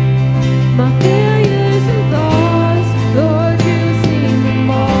 my failures and flaws. Lord, you see them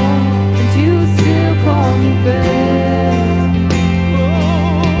all, and you still call me friend.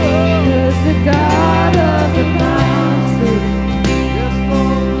 'Cause the God of the mountain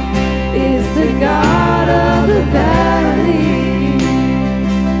is the God of the valley.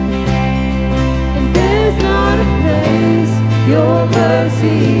 And there's not a place your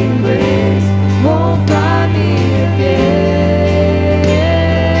mercy and grace won't find me again.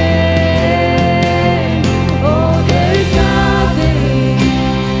 Oh, there's nothing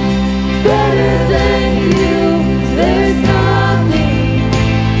better than you. There's nothing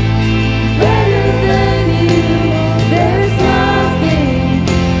better than you. There's nothing,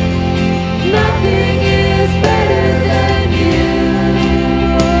 nothing is better than you.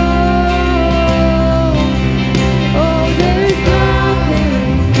 Oh, there's nothing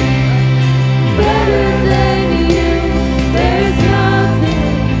better than you. There's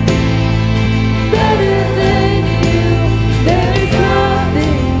nothing better than you. There's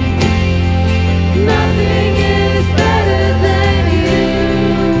nothing, nothing is better than you.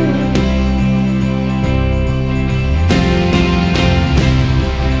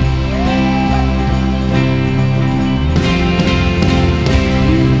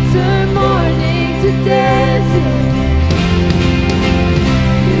 You turn mourning to dancing.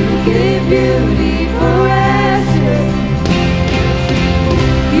 You give beauty for ashes.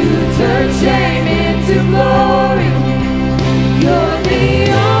 You turn shame into glory. You're the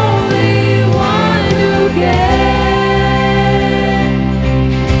only one who can.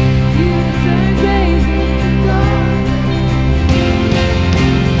 You turn grace into gold.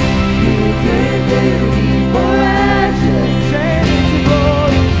 You turn beauty for ashes. Shame into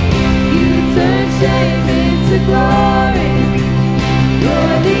glory. You turn shame into glory.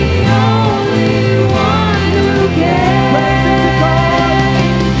 You're the only one who can.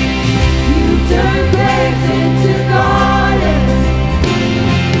 You turn graves into gardens.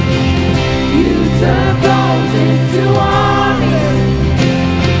 You turn bones into armies.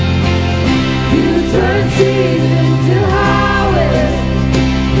 You turn seas into highways.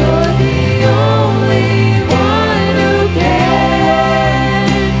 You're the only one who can.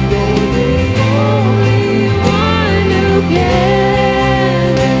 You're the only one who can.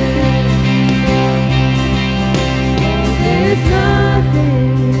 There's nothing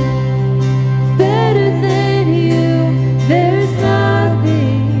better than you. There's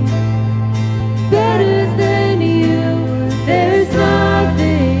nothing better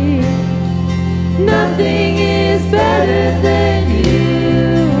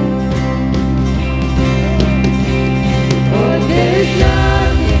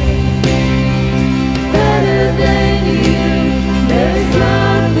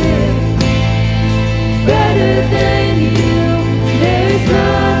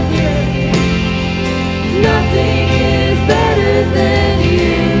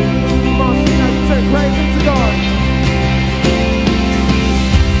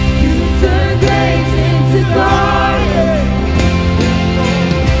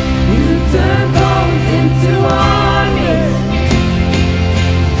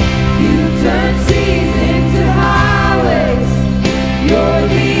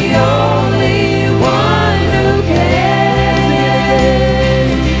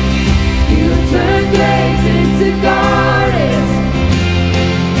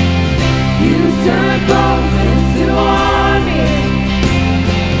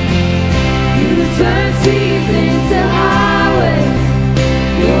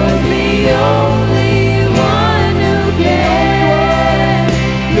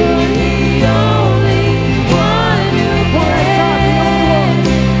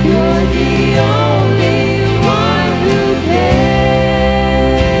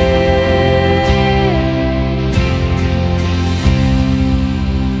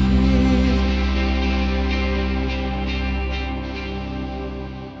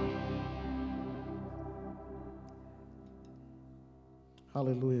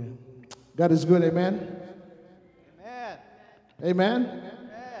Hallelujah. God is good, amen? Amen?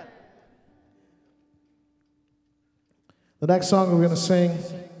 The next song we're going to sing,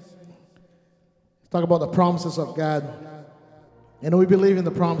 talk about the promises of God. And we believe in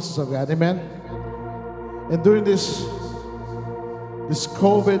the promises of God, amen? And during this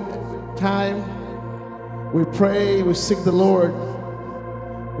COVID time, we pray, we seek the Lord.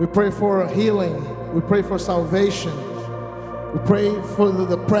 We pray for healing. We pray for salvation. We pray for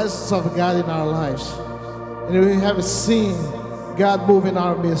the presence of God in our lives. And we have seen God move in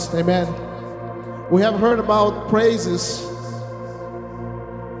our midst. Amen. We have heard about praises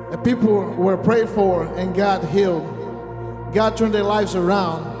that people were prayed for and God healed. God turned their lives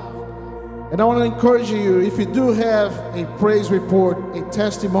around. And I want to encourage you, if you do have a praise report, a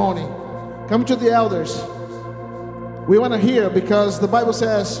testimony, come to the elders. We want to hear, because the Bible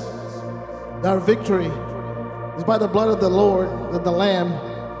says that our victory is by the blood of the Lord, the Lamb,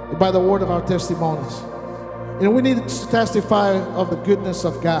 and by the word of our testimonies. And we need to testify of the goodness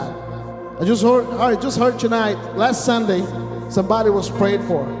of God. I just heard tonight, last Sunday, somebody was prayed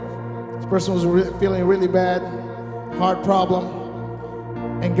for. This person was feeling really bad, heart problem,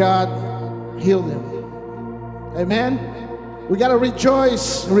 and God healed him. Amen? We got to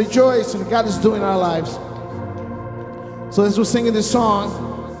rejoice in what God is doing in our lives. So as we're singing this song,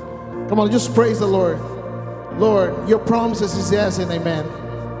 come on, just praise the Lord. Lord, your promises is yes and amen.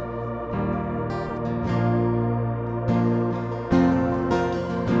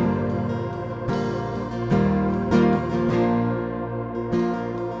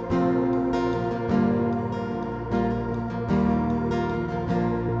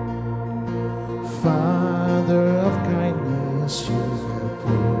 Father of kindness, you have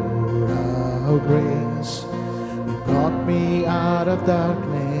poured out grace. You brought me out of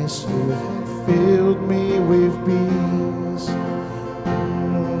darkness, you have filled me with peace.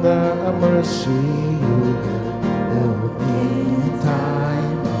 The mercy you have held me in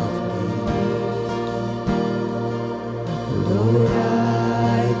time of need. Lord,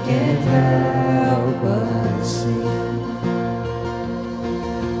 I can't help but sing.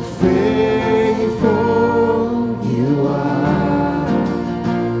 Faithful you are,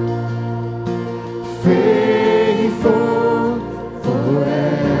 faithful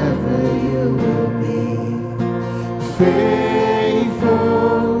forever you will be.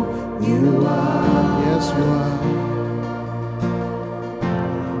 Faithful you are, yes you are.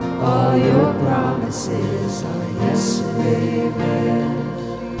 All your promises are yes and amen.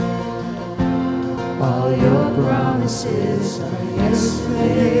 All your promises are yes and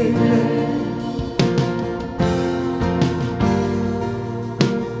amen.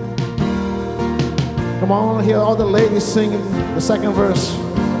 Come on, I want to hear all the ladies singing the second verse.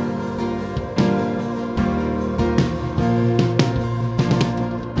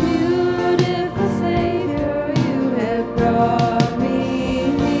 Beautiful Savior, you have brought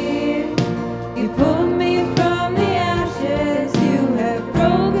me near. You pulled me from the ashes, you have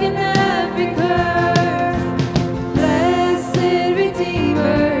broken every curse. Blessed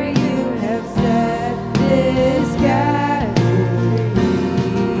Redeemer, you have set this captive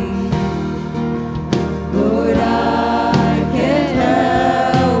free. Lord, I can't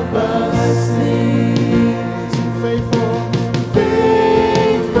help but sing. Faithful,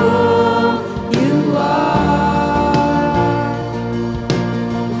 Faithful you are,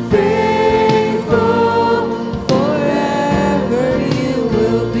 faithful forever you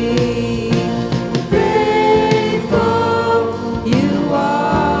will be. Faithful you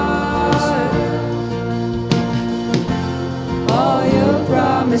are. All your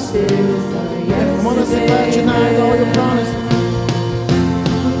promises are yes come on, let's and declare tonight all your amen. promises.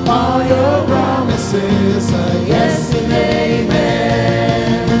 All your promises are yes and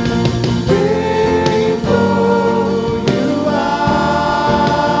amen. Faithful you are,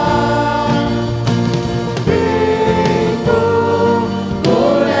 faithful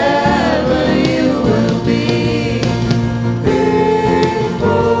Forever you will be.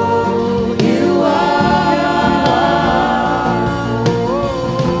 Faithful you are.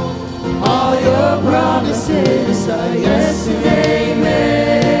 All your promises are yes and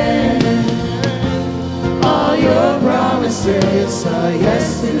amen. All your promises are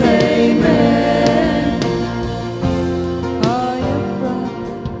yes and amen. All your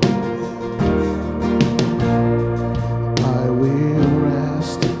I will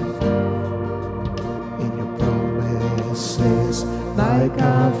rest in your promises. My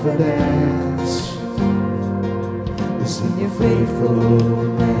confidence is in your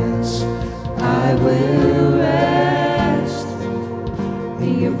faithfulness. I will rest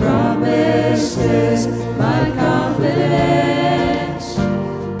in your promises. My confidence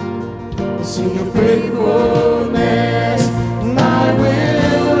in your faithfulness, I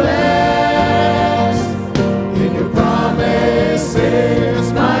will rest. In your promises,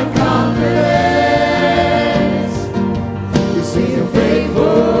 my confidence is in your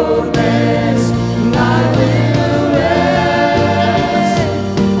faithfulness, I will rest.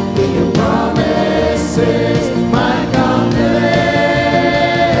 In your promises, my confidence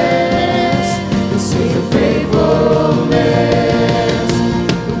is in your faithfulness.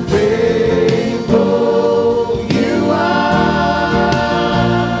 Faithful you are,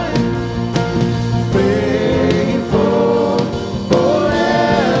 faithful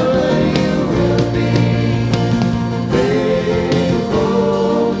forever you will be.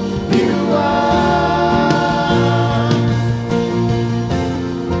 Faithful you are.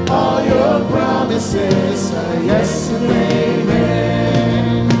 All your promises are yes and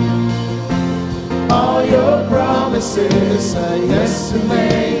amen. All your promises are yes and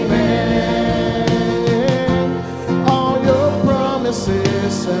amen. All your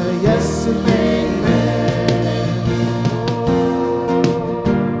promises are yes and amen.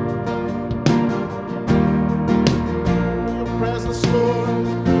 Your presence, Lord,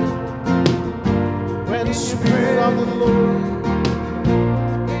 when the Spirit of the Lord,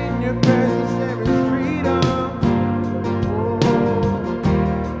 in your presence there is freedom.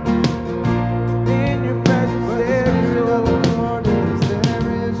 In your presence there is joy. There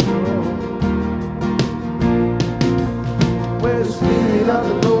is joy. Where the Spirit of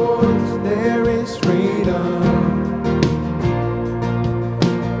the Lord is, there is freedom.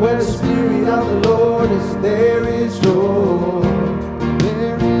 Where the Spirit of the Lord is, there is joy.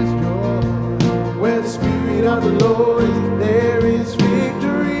 There is joy. Where the Spirit of the Lord is, there is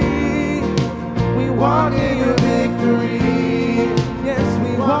victory. We walk in your victory. Yes,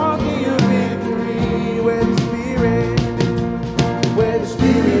 we walk in your victory. Where the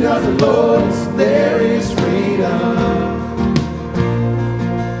Spirit of the Lord is, there is freedom.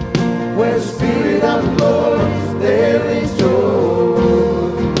 Where the Spirit of the Lord is, there is joy.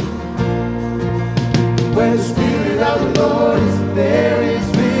 Where the Spirit of the Lord is, there is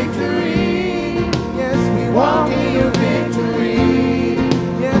victory. Yes, we walk in your victory.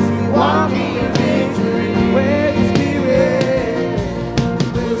 Yes, we walk in your victory. Where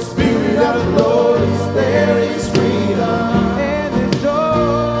the Spirit of the Lord is, there is freedom and there's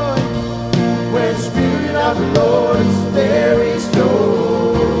joy. Where the Spirit of the Lord is, there is joy.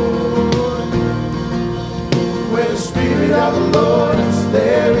 Where the Spirit of the Lord is,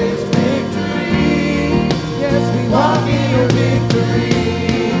 there is victory. Yes, we walk in your victory.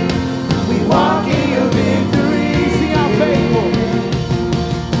 We walk in your victory. See how faithful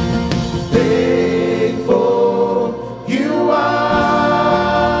you are.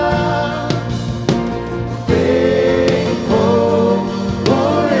 Faithful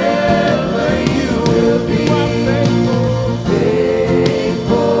forever you will be.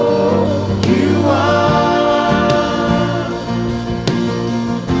 Faithful you are.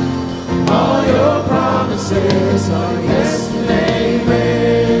 All your promises are yes and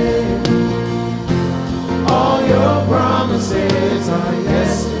amen. All your promises are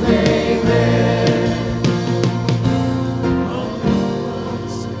yes and amen. All your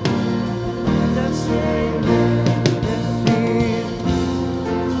promises are yes and amen.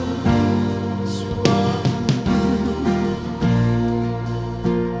 Yes, you are.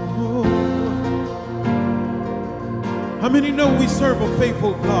 How many know we serve a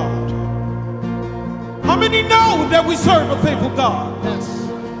faithful God? How many know that we serve a faithful God? Yes.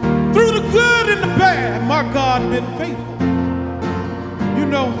 Through the good and the bad, my God been faithful. You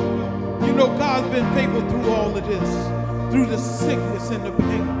know, God's been faithful through all of this, through the sickness and the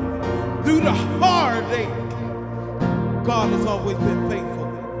pain, through the heartache. God has always been faithful.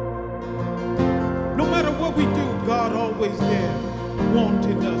 No matter what we do, God always there,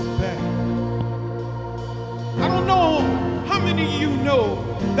 wanting us back. I don't know how many of you know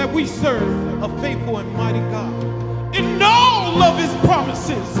that we serve a faithful and mighty God. And all of his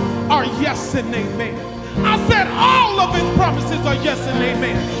promises are yes and amen. I said all of his promises are yes and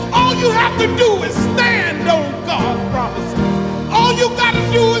amen. All you have to do is stand on God's promises. All you got to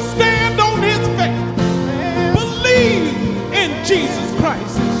do is stand on his faith. Believe in Jesus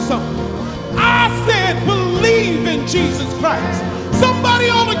Christ, his son. I said believe in Jesus Christ. Somebody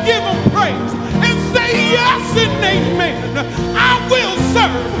ought to give him praise and say yes and amen. I will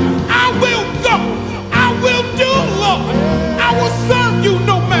serve. I will go. I will do, Lord. I will serve you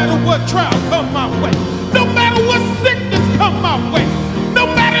no matter what trial come my way. No matter what sickness come my way. No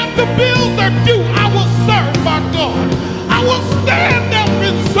matter if the bills are due, I will serve my God. I will stand up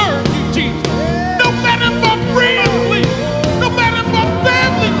and serve you, Jesus. No matter if my friends leave me, no matter if my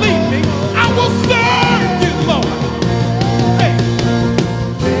family leave me, I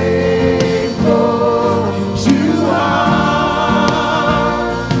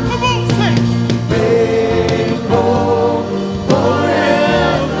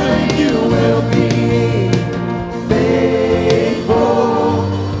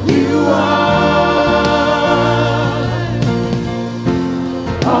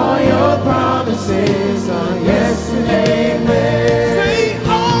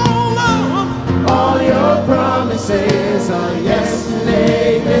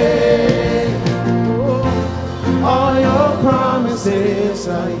is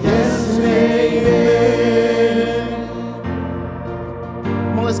a yes and amen.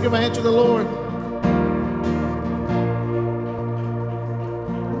 Come on, let's give a hand to the Lord.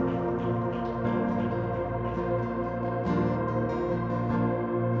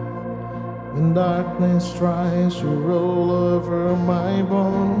 When darkness tries to roll over my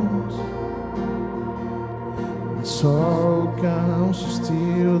bones, when sorrow comes to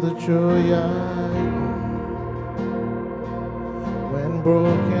steal the joy I own, when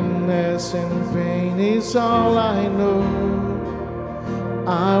brokenness and pain is all I know,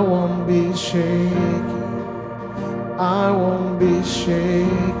 I won't be shaken, I won't be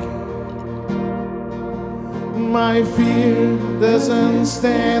shaken. My fear doesn't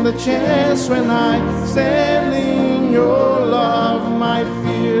stand a chance when I stand in your love. My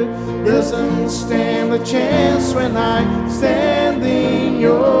fear doesn't stand a chance when I stand in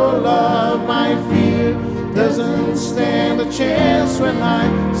your love. My fear doesn't stand a chance when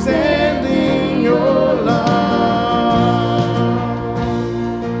I stand in your love.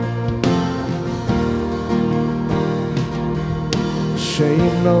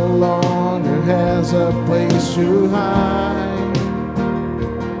 Shame no longer has a place to hide.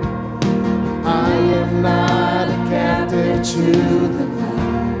 I am not a captive to the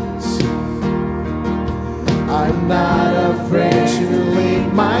past. I'm not afraid to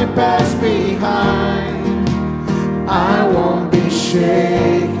leave my past behind. I won't be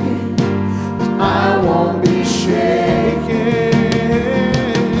shaken, I won't be shaken.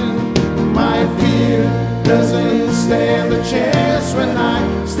 My fear doesn't stand a chance when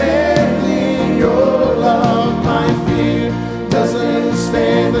I stand in your love. My fear doesn't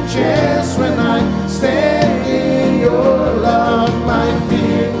stand a chance when I stand in your love. My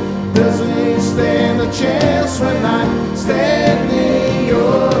fear doesn't stand a chance when I stand in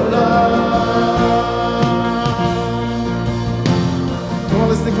your love. Come on,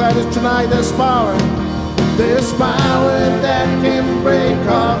 let's declare this tonight. There's power. There's power that can break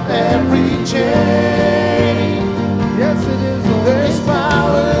off every chain. Yes, it is, Lord. There's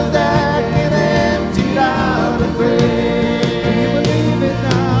power that can empty out the grave. Do you believe it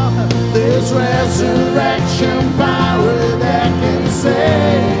now? There's resurrection power that can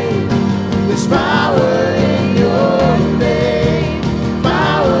save. There's power in your name.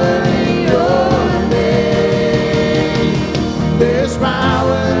 Power in your name. There's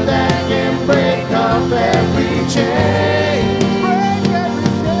power that can break up every chain. Break every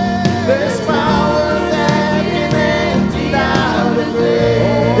chain. There's power that can empty out the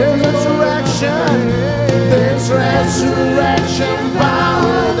grave. There's resurrection. There's resurrection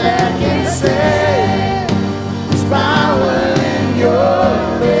power that can save. There's power in your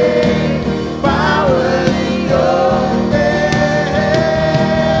name. Power in your name.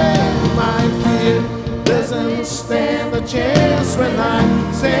 My fear doesn't stand a chance when I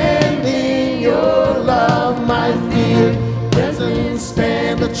stand in your love. My fear doesn't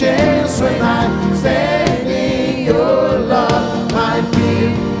stand a chance when I stand in your love. My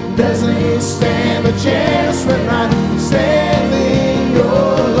fear doesn't stand a chance when I stand in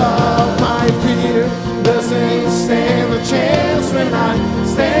your love. My fear doesn't stand a chance when I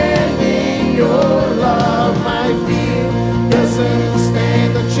stand in your love. My fear doesn't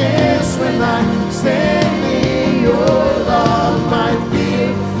stand a chance when I stand in your love. My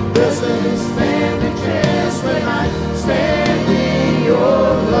fear doesn't stand a chance when I stand in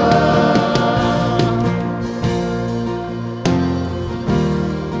your love.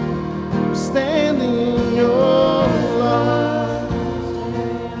 I'm standing in your love.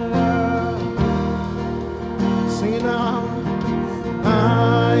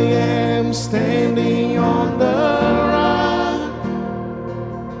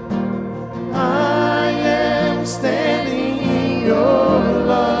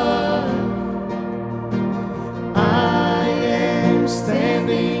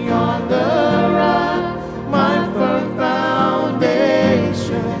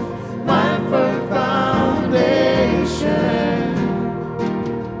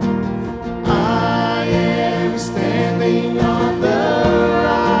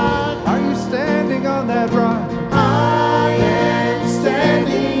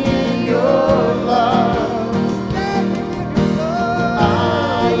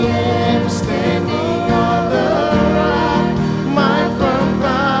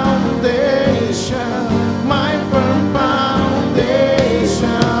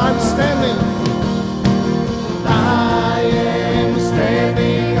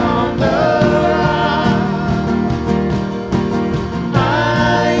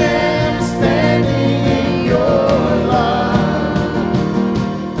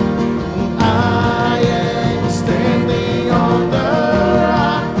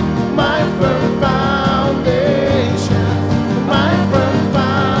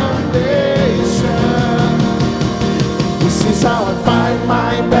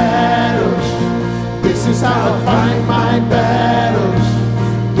 my battles. This is how I fight my battles.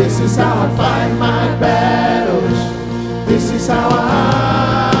 This is how I fight my battles. This is how I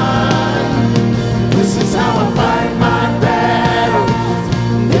fight my battles.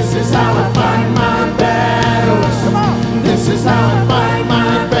 This is how I fight my battles. This is how I fight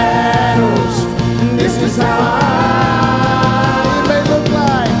my battles. This is how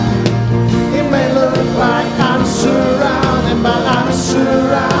it may look like I'm surrounded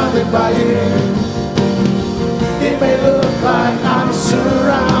by you. It may look like I'm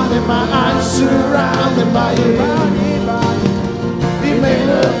surrounded by you. It may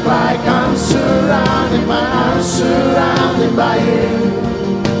look like I'm surrounded by you.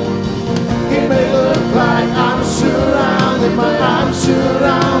 It may look like I'm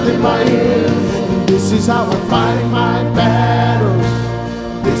surrounded by you. This is how I fight my battles.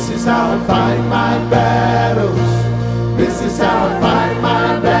 This is how I fight my battles. This is how I fight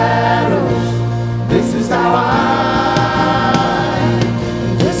my battles. This is how I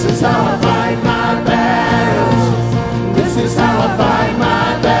fight my battles. This is how I fight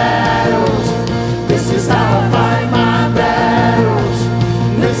my battles. This is how I fight my battles.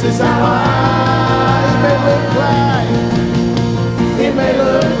 This is how it may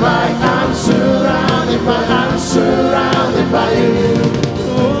look like I'm surrounded by you.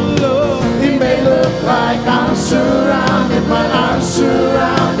 Oh Lord, it may look like I'm surrounded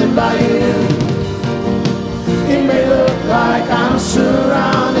by you. It may look like I'm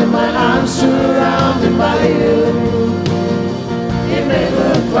surrounded by you. It may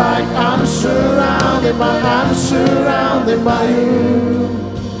look like I'm surrounded by you.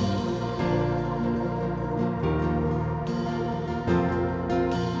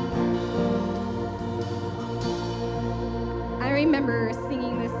 I remember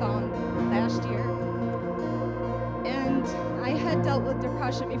singing this song last year, and I had dealt with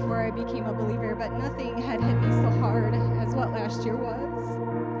depression before I became a believer, but nothing had hit me so hard as what last year was.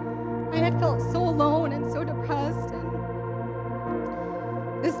 I had felt so alone and so depressed, and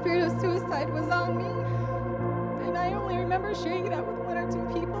the spirit of suicide was on me, and I only remember sharing that with one or two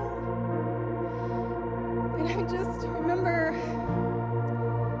people, and I just remember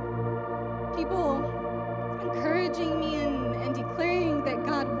people encouraging me and declaring that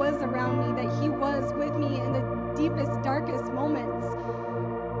God was around me, that He was with me in the deepest, darkest moments.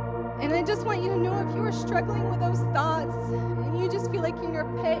 And I just want you to know, if you are struggling with those thoughts and you just feel like you're in your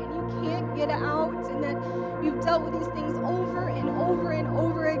pit and you can't get out, and that you've dealt with these things over and over and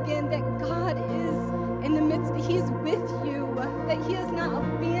over again, that God is in the midst, He's with you, that He has not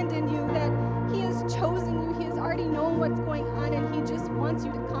abandoned you, that He has chosen you, He has already known what's going on, and He just wants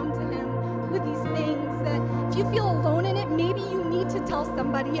you to come to Him with these things. That if you feel alone in it, maybe you need to tell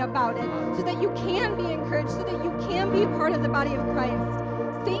somebody about it so that you can be encouraged, so that you can be part of the body of Christ.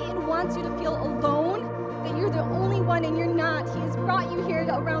 Satan wants you to feel alone, that you're the only one, and you're not. He has brought you here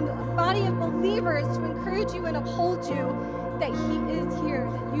around a body of believers to encourage you and uphold you, that He is here,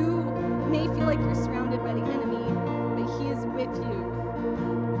 that you may feel like you're surrounded by the enemy, but He is with you.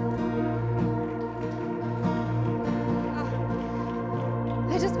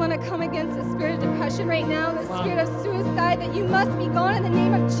 I just want to come against the spirit of depression right now, the spirit of suicide, that you must be gone in the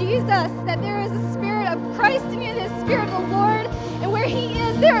name of Jesus, that there is a spirit of Christ in you, the spirit of the Lord, and where He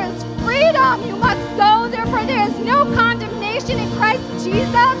is, there is freedom. You must go, therefore there is no condemnation in Christ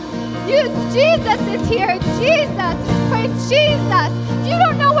Jesus. Jesus is here. Jesus. Just pray Jesus. If you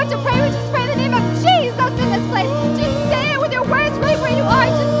don't know what to pray, we just pray the name of Jesus in this place. Just say it with your words right where you are.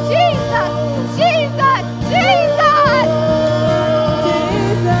 Just Jesus. Jesus. Jesus.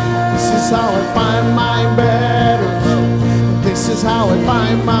 This is how I find my battles. This is how I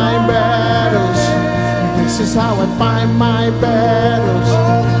find my battles. This is how I find my battles.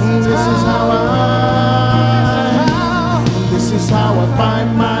 This is how I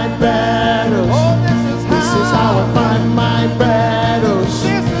find my battles. This is how I find my battles.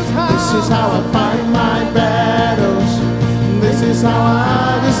 This is how I find my battles. This is how I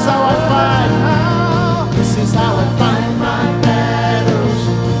fight. This is how I find my battles.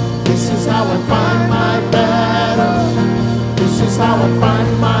 This is how I find my battles. This is how I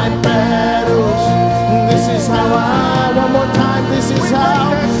find my battles. This is how one more time, this is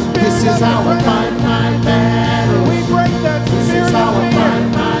how I find my battles. We break that This spirit is how of I fear. find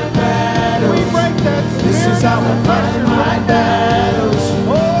my battles. We break that This spirit is how of I find depression my right now. battles.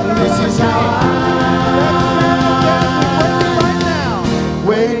 This is how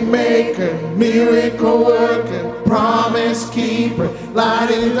Waymaker, miracle worker, promise keeper, light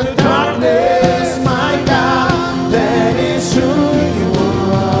in the darkness, my God, that is who you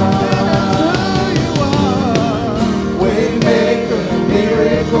are. Waymaker, miracle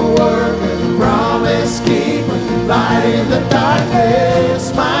in the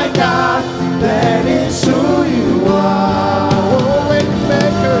darkness, my God, that is who you are. Oh,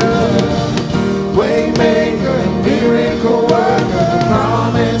 Waymaker, miracle worker,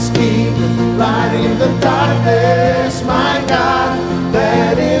 promise keeper, light in the darkness, my God,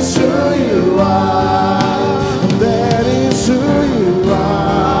 that is who you are. That is who you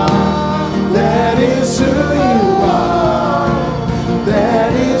are. That is who you are.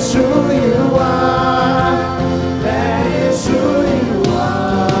 That is who you are. That is who you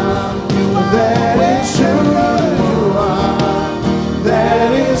are. That is who you are.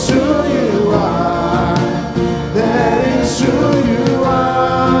 That is who you are. That is who you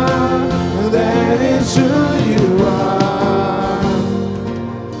are. That is who you are.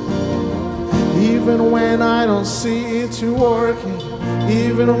 Even when I don't see it you working,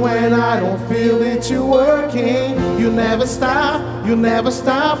 even when I don't feel it you working, you never stop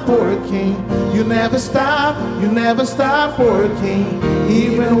working. You never stop working.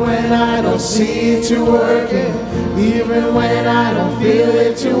 Even when I don't see it you working, even when I don't feel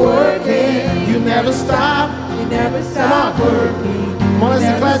it you working, you never stop working. Come on, let's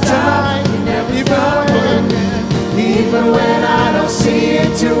declare tonight. Even when I don't see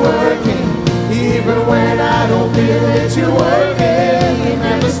it you working, even when I don't feel it you working, you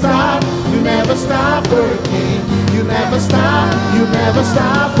never stop working. You never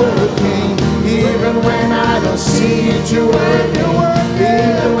stop working. Even when I don't see it you working,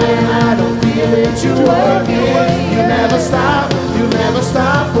 even when I don't feel it you working, you never stop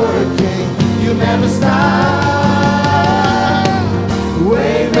working. You never stop.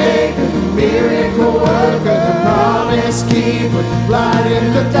 Waymaker, miracle worker, promise keeper, light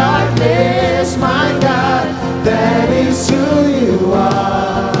in the darkness, my God, that is who you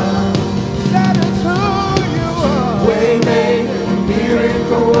are. That is who you are. Waymaker,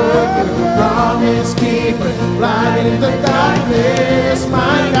 miracle worker, promise keeper, light in the darkness,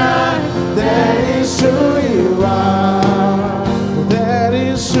 my God, that is who you are. That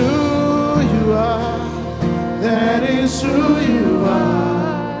is who you are. That is who you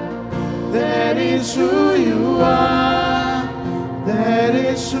are. That is who you are. That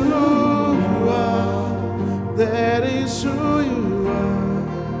is who you are. That is who you are.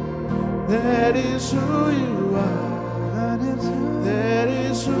 That is who you are. That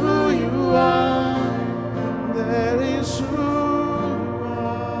is who you are. That is who you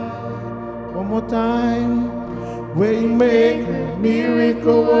are. One more time. Waymaker,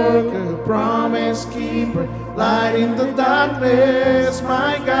 miracle worker, promise keeper, light in the darkness,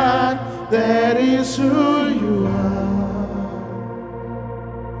 my God, that is who you are.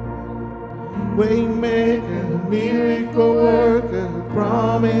 Waymaker, miracle worker,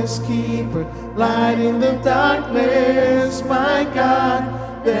 promise keeper, light in the darkness, my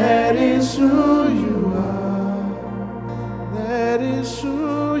God, that is who you are. That is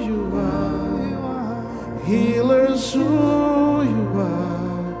who you are. Healer's who you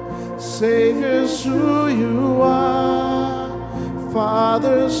are. Savior's who you are.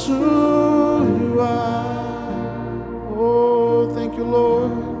 Father's who you are. Oh, thank you,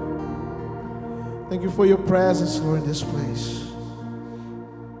 Lord. Thank you for your presence, Lord, in this place.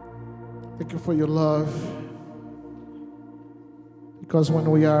 Thank you for your love. Because when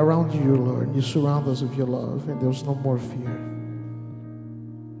we are around you, Lord, you surround us with your love, and there's no more fear.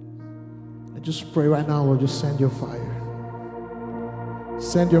 Just pray right now, Lord, just send your fire.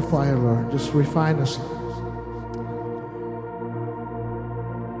 Send your fire, Lord. Just refine us, Lord.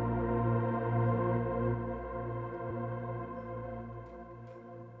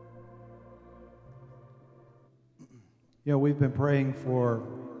 You know, we've been praying for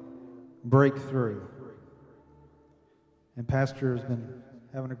breakthrough. And Pastor has been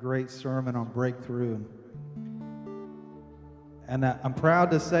having a great sermon on breakthrough. And I'm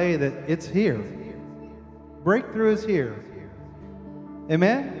proud to say that it's here. Breakthrough is here.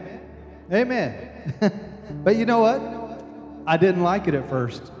 Amen? Amen. But you know what? I didn't like it at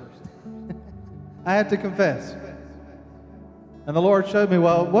first. I have to confess. And the Lord showed me,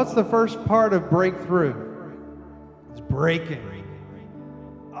 well, what's the first part of breakthrough? It's breaking.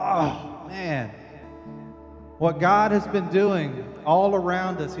 Oh, man. What God has been doing all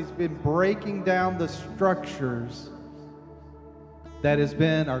around us, He's been breaking down the structures that has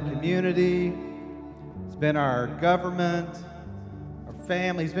been our community, it's been our government, our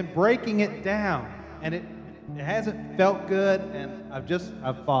family. He's been breaking it down, and it hasn't felt good, and I've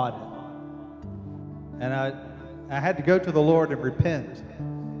fought it. And I had to go to the Lord and repent.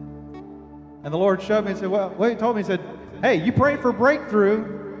 And the Lord showed me and said, well, He told me, He said, hey, you pray for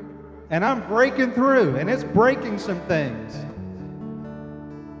breakthrough, and I'm breaking through, and it's breaking some things.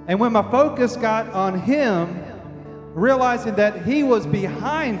 And when my focus got on Him, realizing that He was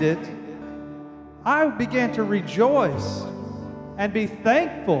behind it, I began to rejoice and be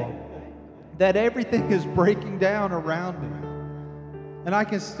thankful that everything is breaking down around me. And I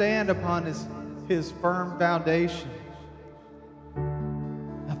can stand upon His firm foundation.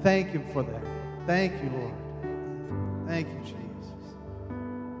 I thank Him for that. Thank you, Lord. Thank you, Jesus.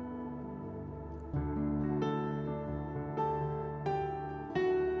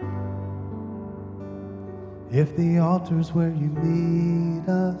 If the altar's where you meet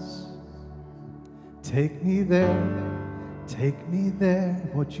us, take me there, take me there.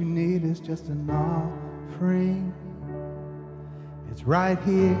 What you need is just an offering. It's right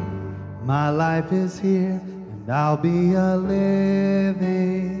here, my life is here, and I'll be a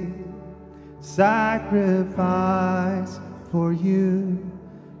living sacrifice for you.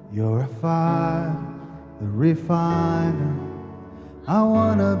 You're a fire, the refiner. I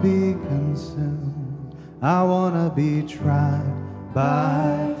wanna be consumed. I wanna be tried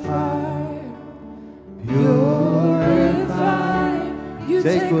by fire, purified. You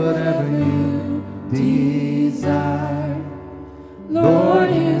take whatever you desire.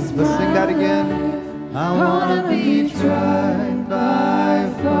 Lord, here's my life. Let's sing that again. I wanna be tried by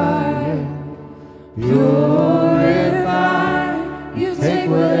fire, purified. You take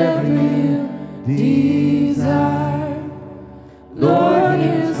whatever you desire. Lord,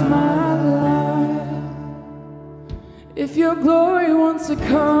 here's my life. If your glory wants to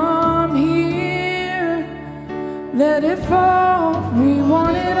come here, let it fall. We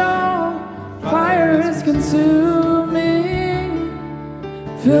want it all. Fire is consuming.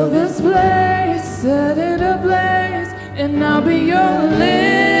 Fill this place, set it ablaze, and I'll be your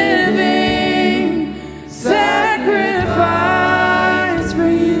living sacrifice for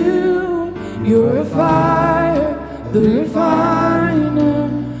you. You're a fire, the refiner.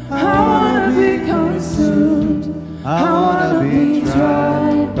 I wanna be consumed. I wanna be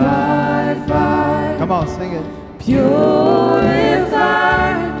tried by fire. Come on, sing it. Purified.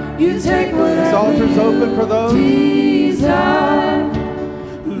 You take whatever. This altar's open for those. Desire.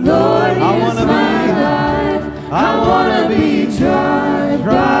 Lord, here's my life. I wanna be tried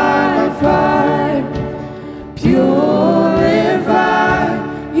by fire. Purified.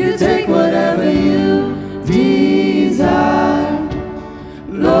 You take whatever you desire.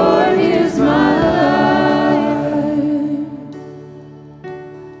 Lord, here's my life.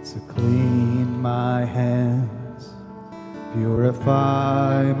 So clean my hands,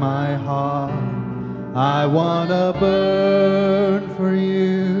 purify my heart. I wanna burn for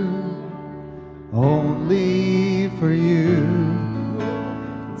you, only for you.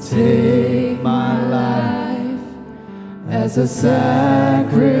 Take my life as a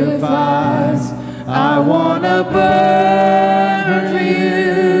sacrifice. I wanna burn for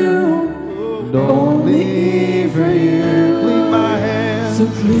you, only for you. Clean my hands, so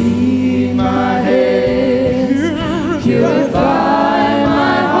clean my hands, purify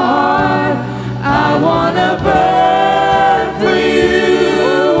my heart. I wanna burn for you,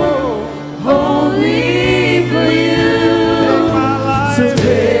 only for you. So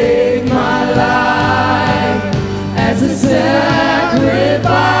take my life as a sacrifice.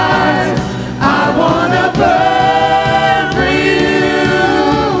 I wanna burn for you,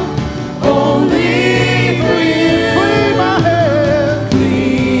 only for you.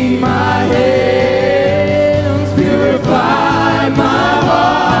 Clean my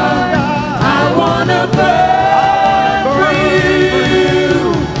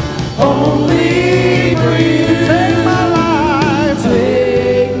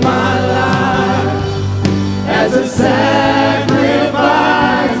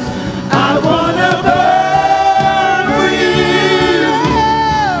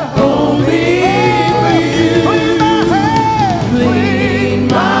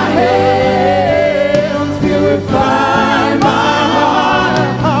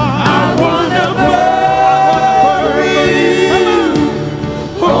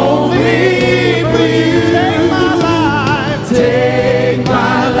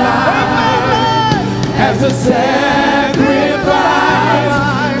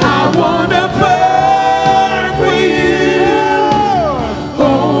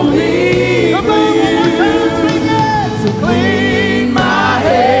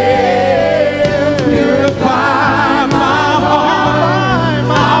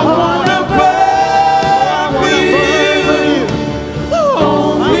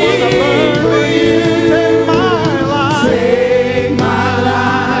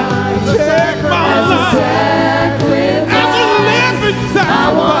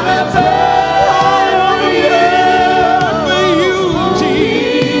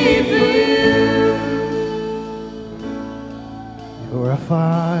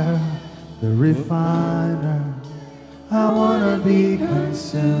fire, the refiner. I wanna be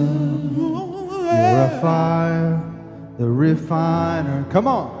consumed. You're a fire, the refiner. Come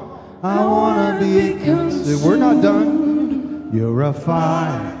on. I wanna be consumed. We're not done. You're a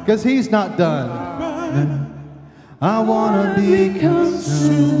fire, because he's not done. I wanna be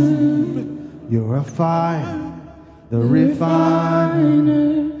consumed. You're a fire, the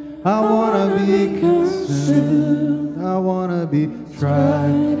refiner. I wanna be consumed. I wanna be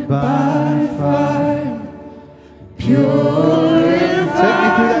tried by fire. Purified. Take me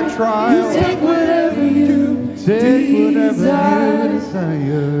through that trial. You take whatever you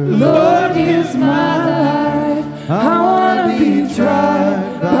desire. Lord, here's my life. I wanna be tried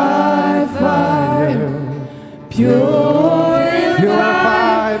by fire. Purified.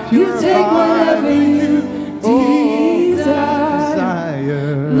 You take whatever you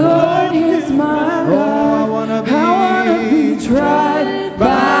desire. Lord, here's my life. I wanna be tried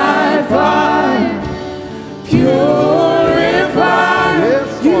by fire. Purified.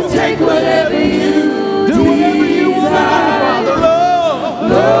 You take whatever you desire.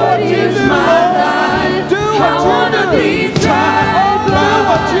 Lord, here's my life. I wanna be tried by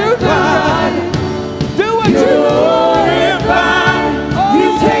fire. Purified. You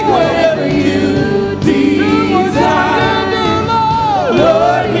take whatever you desire.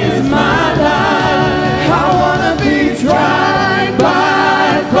 Lord, here's my life. I wanna be tried by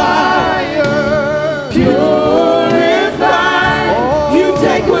fire. Purified. You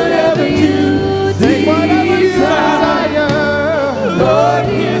take whatever you desire. Lord,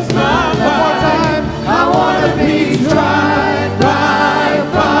 here's my life. I wanna be tried by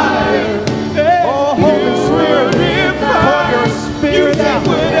fire. Oh, Holy Spirit, pour your spirit out.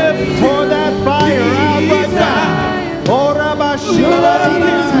 Pour that fire out right now. Oh, Rabashina.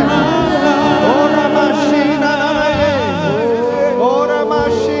 Oh, Rabashina. Oh,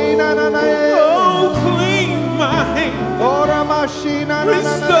 Rabashina. Oh, clean my hands. Oh, Rabashina.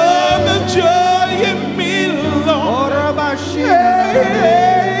 Restore the joy in me, Lord. Oh, Rabashina.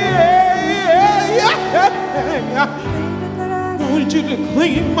 I want you to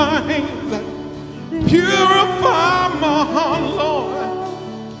clean my hands, purify my heart, Lord.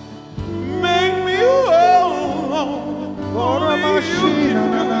 Make me whole, Lord. Only you can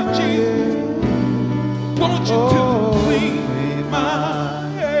do it, Jesus. Want you to clean my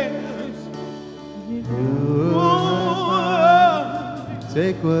hands.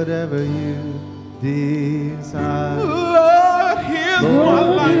 Take whatever you desire. Lord, here's my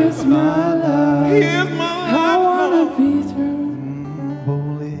life. Here's my life. Here's my I wanna life. be through.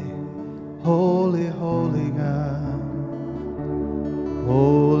 Holy, holy, holy God.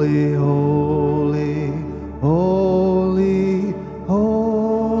 Holy, holy, holy,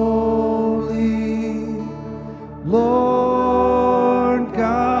 holy. Lord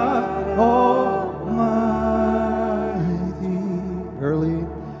God Almighty.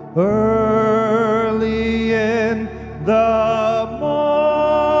 Early in the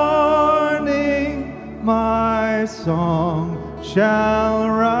morning, my song shall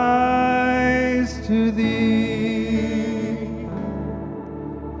rise to thee.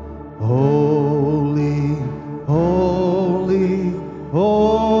 Holy, holy,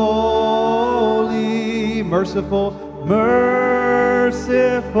 holy, merciful, merciful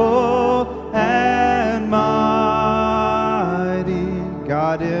and mighty,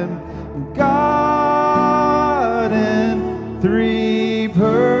 God in three persons,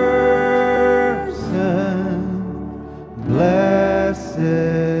 blessed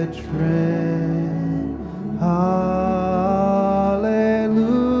Trinity. Hallelujah.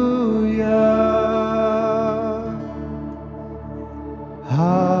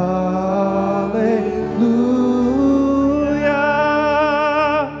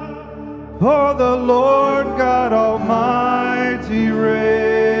 Hallelujah. For the Lord God Almighty reigns.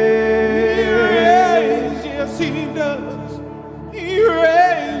 Yes, he does. He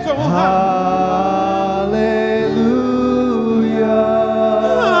reigns on high.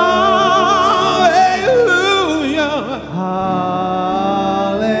 Hallelujah.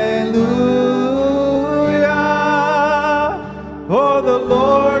 Hallelujah. For the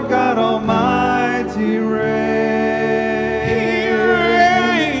Lord God Almighty reigns. He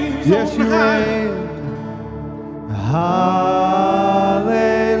reigns Yes, on you high. reign.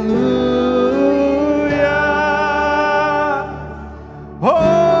 Hallelujah.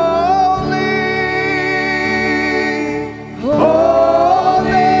 Holy,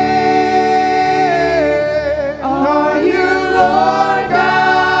 holy are you, Lord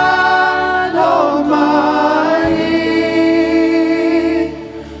God Almighty.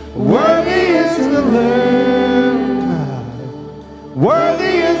 Worthy is the Lamb. Worthy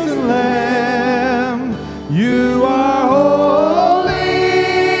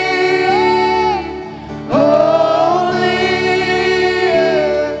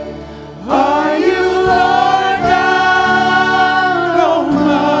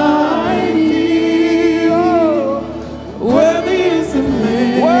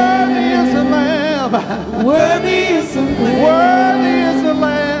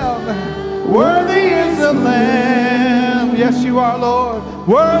Yes, you are, Lord.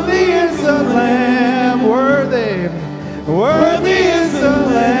 Worthy is the Lamb. Worthy. Worthy is the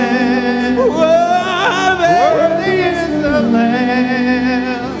Lamb. Worthy is the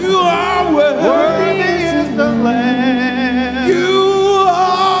Lamb. You are worthy. Worthy is the Lamb. You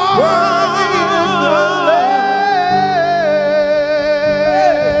are Worthy is the Lamb.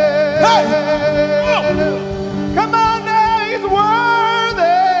 Hey. Come on now, He's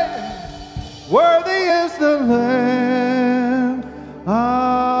worthy. Worthy is the Lamb.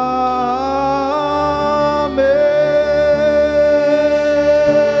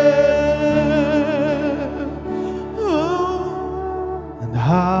 Amen. And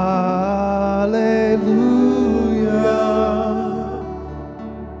hallelujah.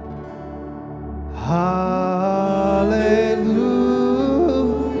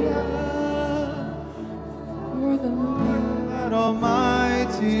 Hallelujah. For the Lord. That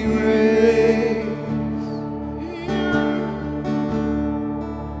almighty reigns.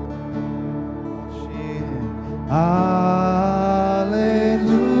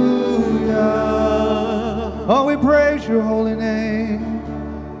 Hallelujah. Oh, we praise your holy name.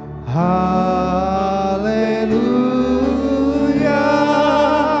 Hallelujah.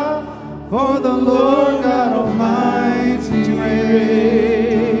 For the Lord God Almighty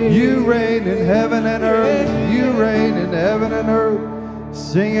reigns. You reign in heaven and earth. You reign in heaven and earth.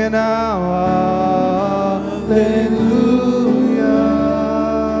 Singing now, hallelujah.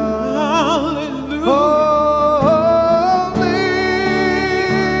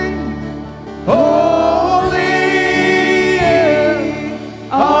 Holy,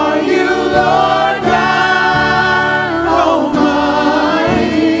 are you, Lord God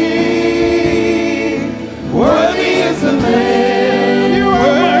Almighty? Worthy is the Lamb. You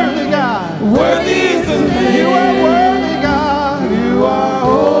are worthy, God. Worthy is the Lamb. You are worthy, God. You are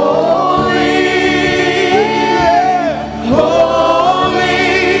holy.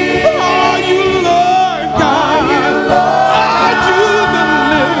 Holy are you, Lord God. Are you, Lord? Are you the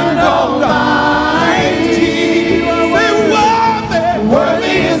living God?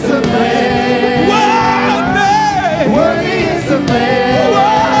 Worthy is the Lamb. Worthy is the Lamb.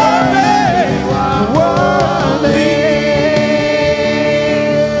 Worthy.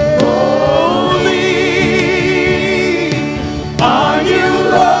 Holy are you,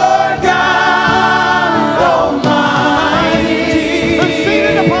 Lord God Almighty. And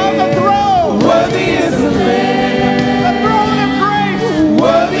seated upon the throne. Worthy is the Lamb. The throne of grace.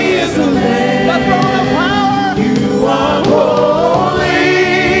 Worthy is the Lamb. The throne of power. You are holy.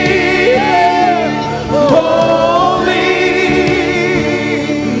 Holy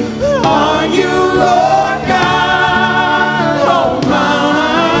are you, Lord God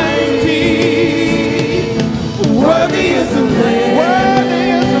Almighty. Worthy is the Lamb. Worthy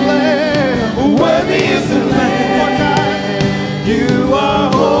is the Lamb. Worthy is the Lamb. You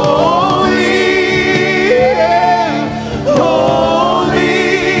are holy. Holy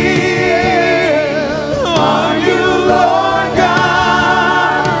are you, Lord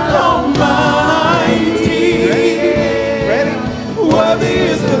God Almighty. Ready? Worthy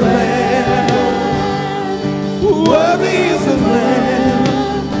is the Lamb. Worthy is the Lamb.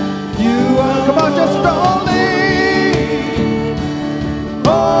 You are. Come on, just holy.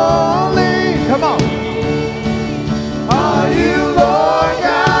 Holy. Come on. Are you, Lord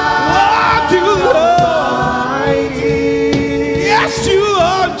God? Are you, Almighty? Yes, you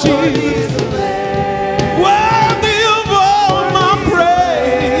are, Jesus. Worthy of all my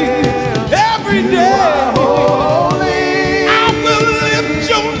praise every day. I will lift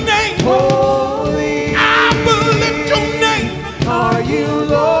your name. I will lift your name. Are you,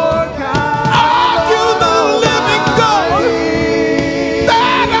 Lord God? Are you the living God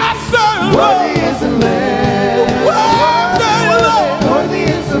that I serve? Worthy is the Lamb. Worthy, Lord. Worthy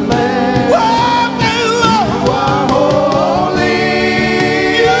is the Lamb. Worthy, Lord. You are holy.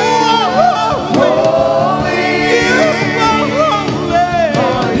 You are holy. You are holy.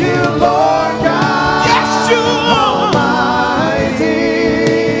 Are you, Lord God? Yes, you are. Almighty.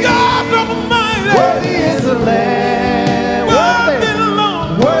 God Almighty. Worthy is the Lamb. Worthy, Lord.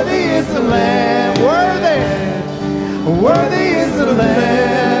 Worthy is the Lamb. Worthy. Worthy is the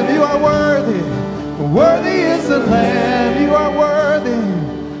Lamb. You are worthy. Worthy is the Lamb. You are worthy.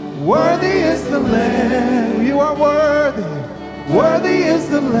 Worthy is the Lamb. You are worthy. Worthy is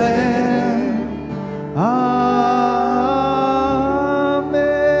the Lamb.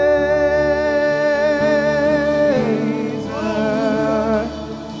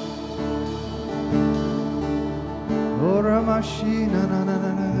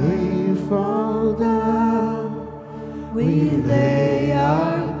 We fall down, we lay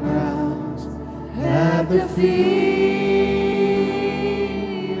our crowns at the feet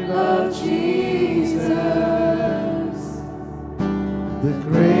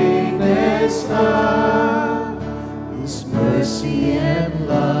and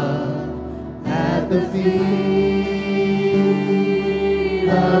love at the feet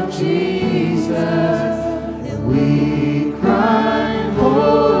of Jesus, and we cry,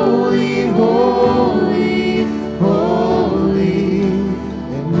 holy, holy, holy,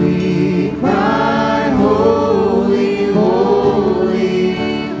 and we cry, holy, holy,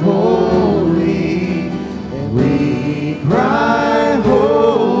 holy, and we cry,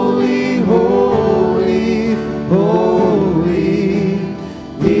 holy, holy, holy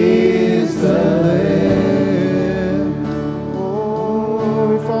is the Lamb. Oh,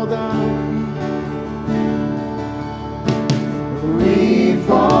 we fall down. We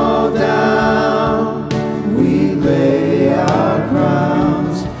fall down. We lay our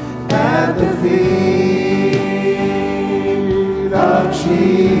crowns at the feet of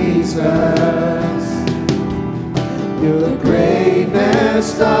Jesus. Your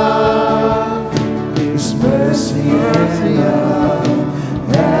greatness of His mercy and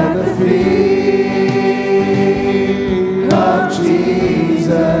love at the feet of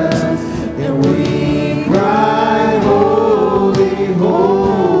Jesus, and we cry, holy,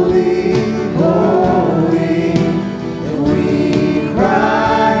 holy, holy, and we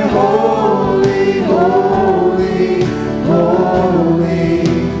cry, holy, holy, holy,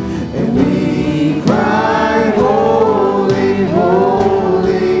 and we cry, holy,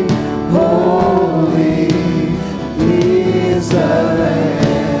 holy, holy is the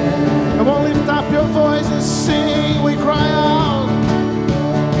Lamb. Come on, lift up your voice and sing. We cry out.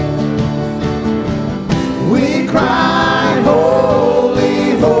 We cry,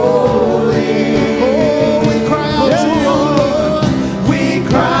 holy, holy. Oh, we cry out to you, Lord. We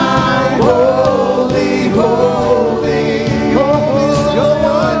cry, holy, holy. Holy is the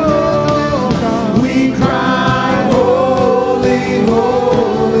one. We cry, holy,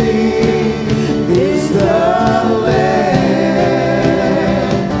 holy is the Lamb,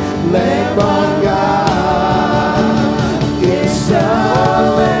 Lamb of God. It's the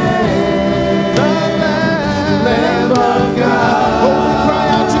Lamb, Lamb of God. Oh, we cry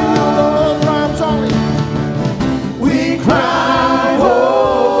out to you, Lord, arms only. We cry,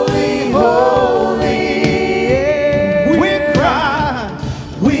 holy, holy.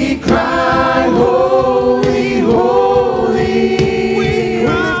 We cry, holy, holy. We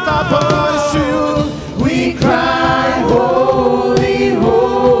lift our voice to you. We cry, holy,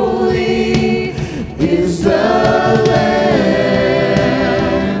 holy is the Lamb,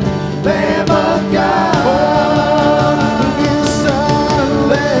 Lamb of God. Is the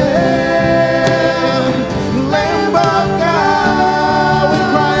Lamb, Lamb of God. We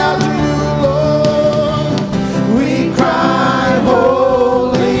cry out to you, Lord. We cry,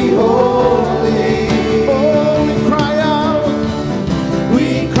 holy, holy. Oh, we cry out. We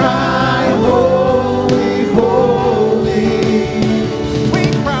cry, holy, holy. We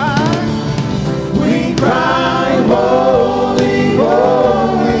cry, holy,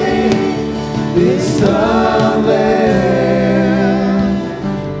 holy. It's the Lamb,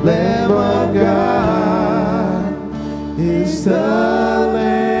 Lamb of God. It's the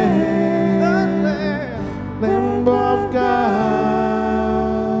Lamb, Lamb of God.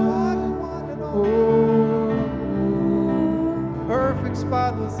 Oh, Perfect,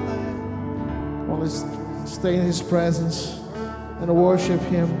 spotless Lamb. Well, let's stay in His presence and worship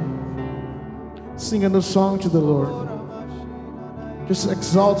Him. Sing a new song to the Lord. Just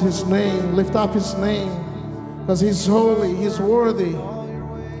exalt His name, lift up His name, because He's holy, He's worthy.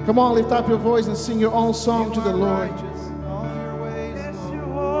 Come on, lift up your voice and sing your own song to the Lord.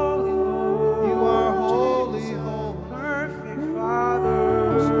 You are holy, holy, perfect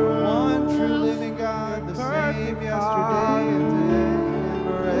Father, one true living God, the same yesterday and today and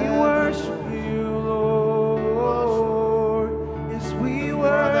forever. We worship you, Lord. Yes, we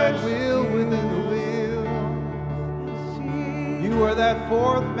worship that wheel within the wheel. You are that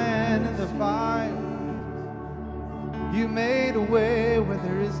fourth man in the fire. You made a way where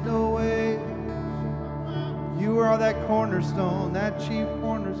there is no way. You are that cornerstone, that chief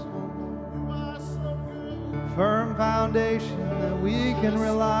cornerstone. Firm foundation that we can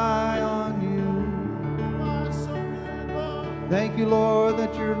rely on you. Thank you, Lord,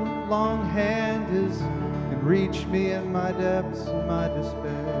 that your long hand can reach me in my depths and my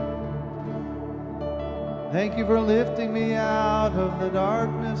despair. Thank you for lifting me out of the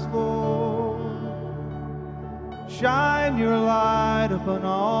darkness, Lord. Shine your light upon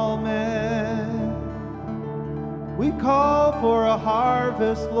all men. We call for a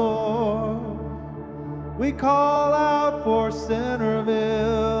harvest, Lord. We call out for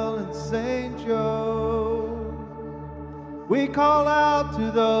Centerville and St. Joe. We call out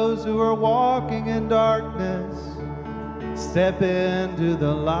to those who are walking in darkness. Step into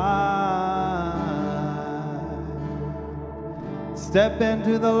the light. Step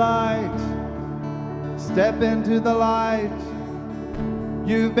into the light. Step into the light.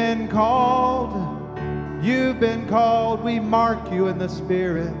 You've been called. You've been called. We mark you in the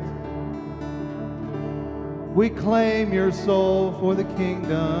Spirit. We claim your soul for the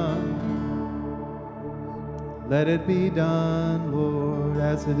kingdom. Let it be done, Lord,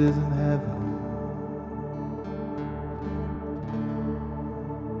 as it is in heaven.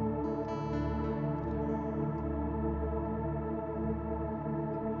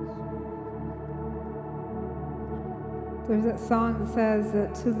 There's that song that says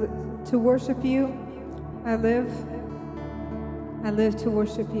that to worship you, I live to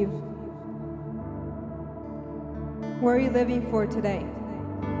worship you. Where are you living for today?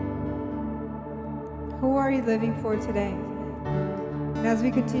 Who are you living for today? And as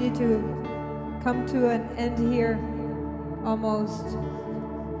we continue to come to an end here, almost,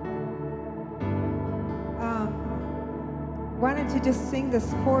 why don't you just sing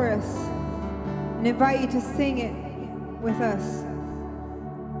this chorus and invite you to sing it with us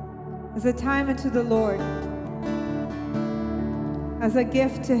as a time unto the Lord, as a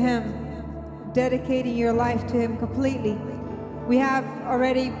gift to Him, dedicating your life to Him completely. We have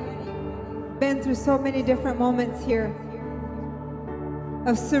already been through so many different moments here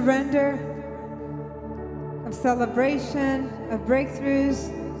of surrender, of celebration, of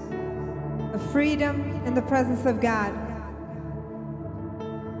breakthroughs, of freedom in the presence of God.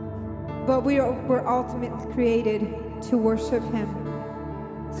 But we're ultimately created to worship Him.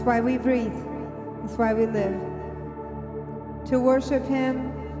 That's why we breathe. That's why we live. To worship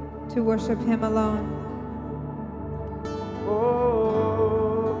Him alone.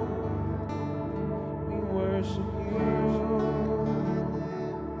 Oh, we worship you.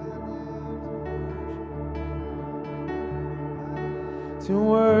 To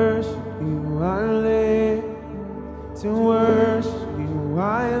worship you, I live. To worship you,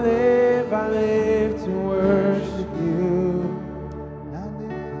 I live. I live to worship you.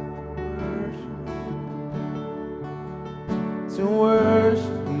 To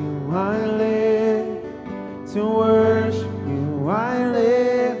worship you, I live. To worship you, I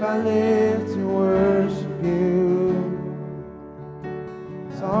live. I live to worship you.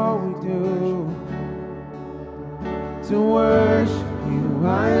 That's all we do. To worship you,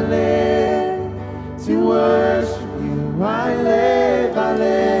 I live. To worship you, I live. I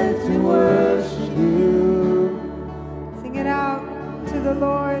live to worship you. Sing it out to the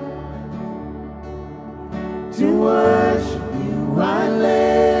Lord. To worship you, I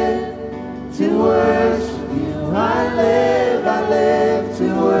live. To worship you, I live. I live to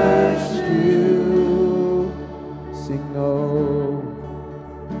worship you. Sing oh.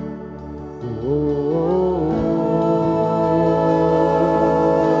 Oh.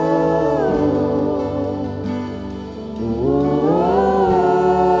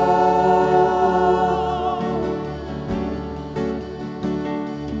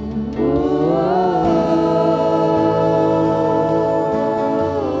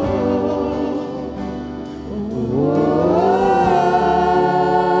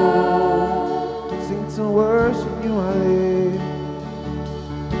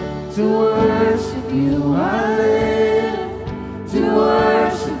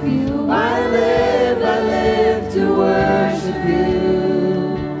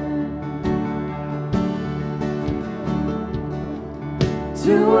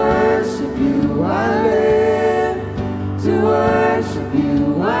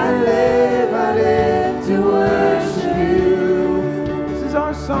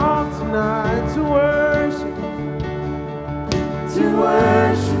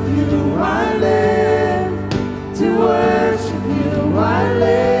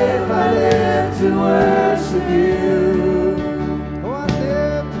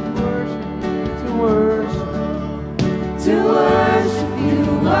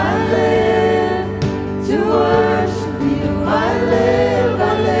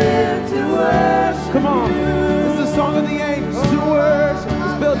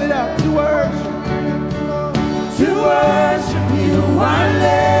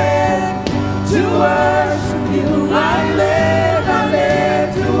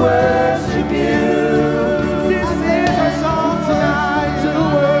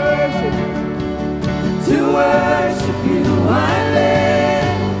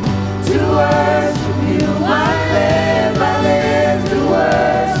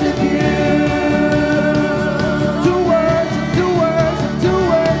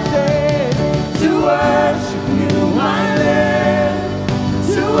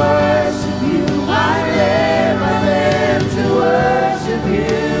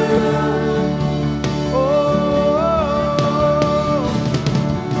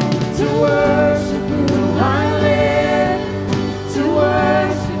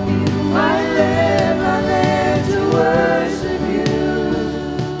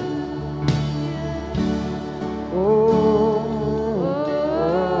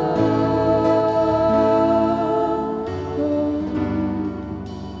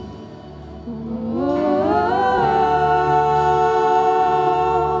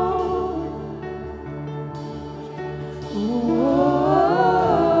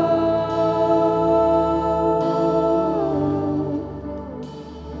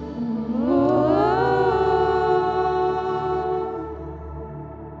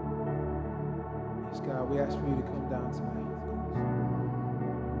 Yes, God, we ask for you to come down tonight.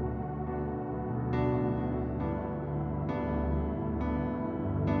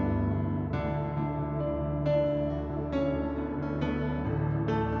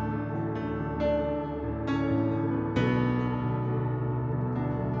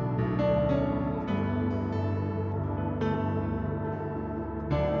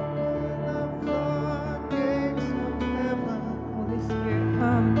 Holy Spirit,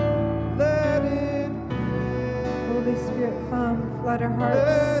 come. Holy Spirit, come. Flood our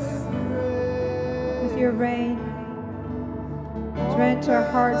hearts with your rain. Drench our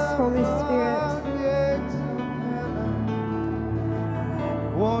hearts, Holy Spirit.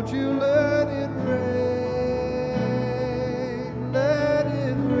 Won't you let it rain? Let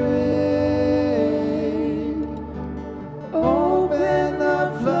it rain. Open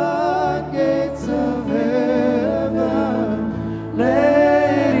the floodgates of heaven.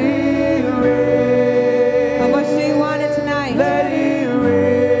 Let it rain. How much do you want it tonight? Let it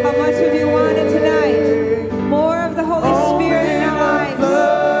rain. How much do you want it tonight? More of the Holy Spirit in our lives.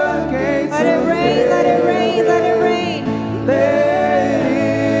 Floodgates Let it rain, let it rain, let it rain. Let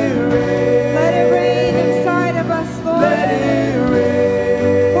it rain. Let it rain inside of us, Lord. Let it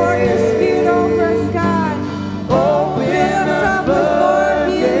rain. Pour your Spirit over us, God. Open Fill us up with more of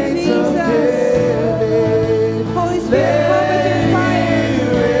you, Jesus. Holy Spirit, come with your fire.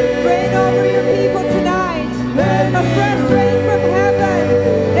 Rain over your people tonight. A fresh rain from heaven.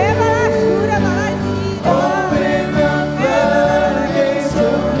 Open the floodgates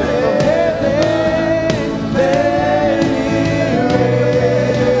of heaven. Let it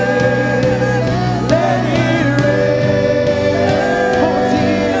rain. Let it rain. Oh,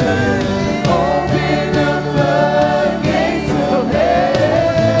 Jesus. Open the floodgates of heaven.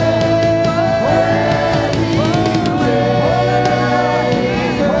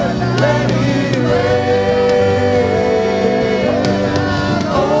 Let it rain.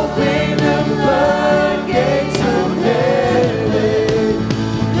 Open the floodgates of heaven.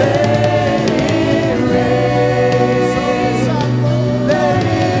 Let it rain. Let it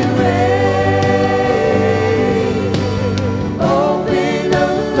rain. Open the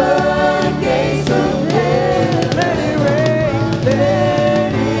floodgates of heaven. Let it rain.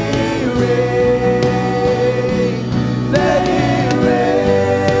 Let it rain. Let it rain.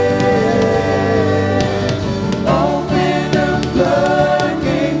 Open the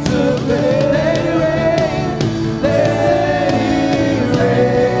floodgates of heaven. Let it rain. Let it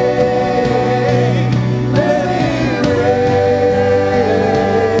rain. Let it rain.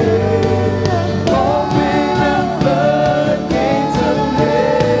 Open the floodgates of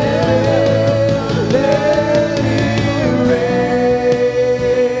heaven. Let it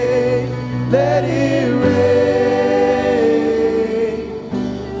rain. Let it rain.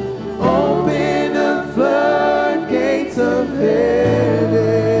 Open the floodgates of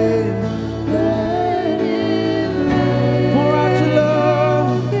heaven. Pour out your love.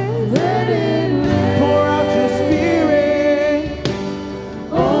 Pour out your spirit.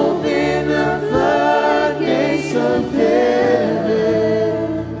 Open the floodgates of heaven.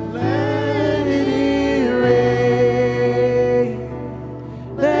 Let it rain.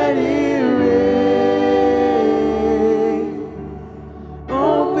 Let it rain.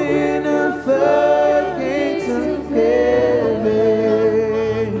 Open the floodgates of heaven.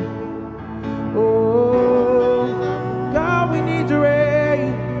 Oh, God, we need your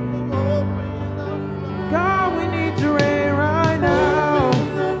rain. God, we need your rain right now.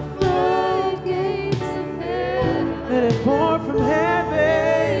 Let it pour from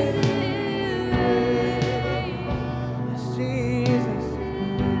heaven. Yes, Jesus.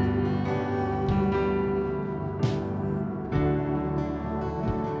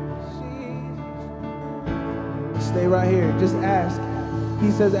 Stay right here. Just ask.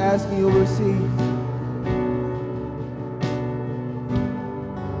 He says, ask and you'll receive.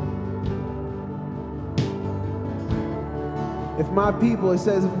 If my people, it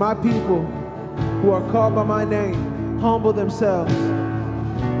says, if my people who are called by my name humble themselves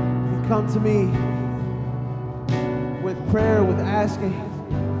and come to me with prayer, with asking,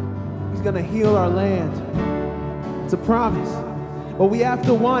 he's going to heal our land. It's a promise. But we have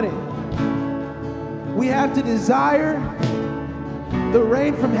to want it. We have to desire the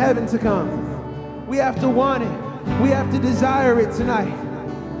rain from heaven to come. We have to want it. We have to desire it tonight.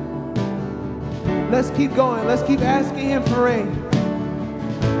 Let's keep going. Let's keep asking him for rain.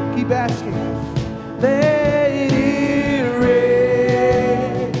 Keep asking. Let it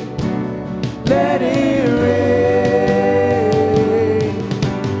rain. Let it rain.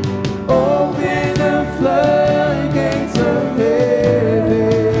 Open the floodgates of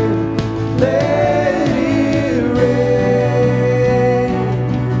heaven. Let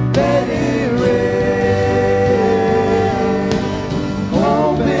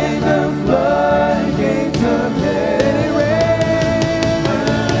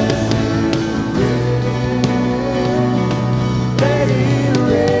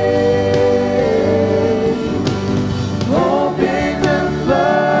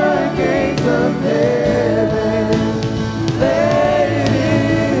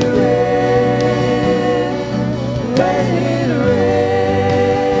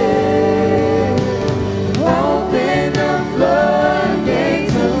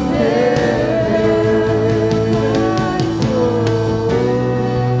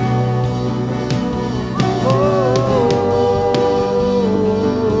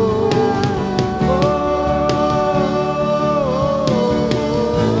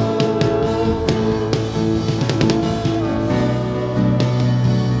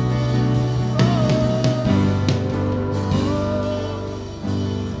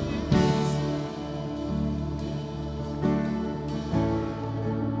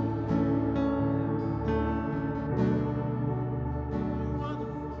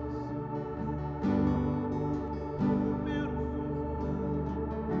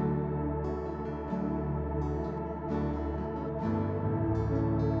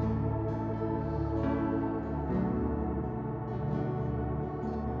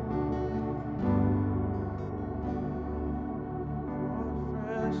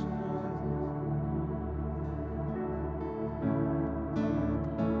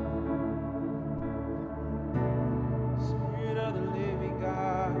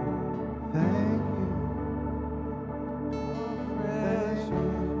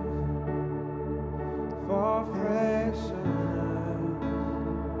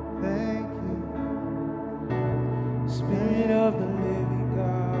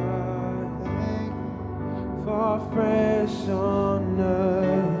fresh on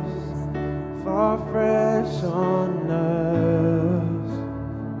us, fall fresh on us.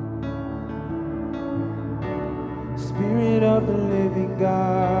 Spirit of the living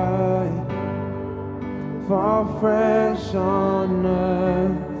God, fall fresh on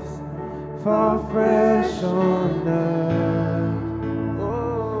us, fall fresh on us.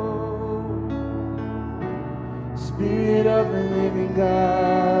 Oh, Spirit of the living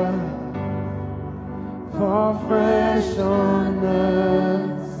God, fall fresh on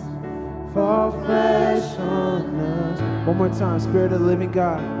us, fall fresh on us. One more time, Spirit of the living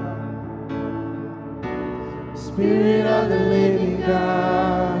God. Spirit of the living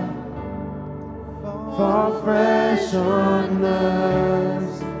God, fall fresh on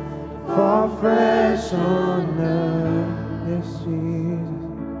us, fall fresh on us. Yes, Jesus.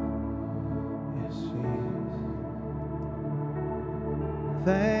 Yes, Jesus.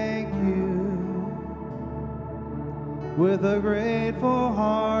 Thank you. With a grateful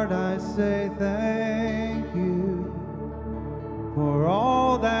heart I say thank you. For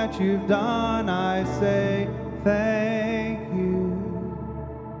all that you've done I say thank you.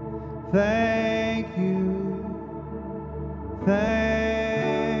 Thank you.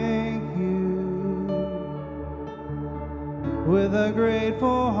 Thank you. With a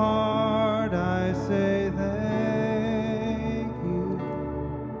grateful heart I say thank you.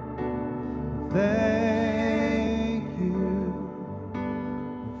 Thank you.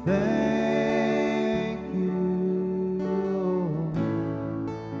 Thank you.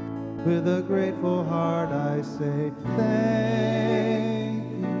 With a grateful heart I say thank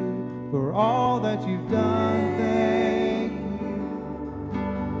you for all that you've done. Thank you.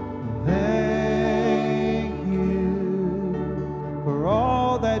 Thank you for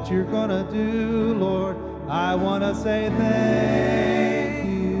all that you're gonna do, Lord. I wanna say thank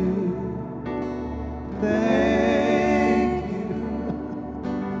you. Thank you.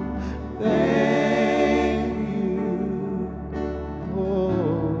 Thank you.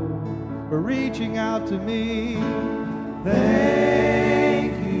 Oh, for reaching out to me.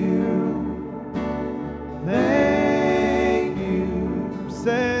 Thank you. Thank you for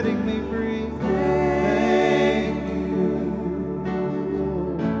setting me free. Thank you.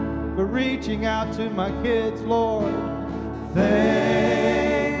 Oh, for reaching out to my kids, Lord.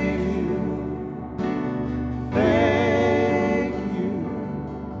 Thank you. Thank you.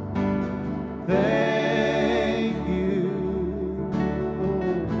 Thank you.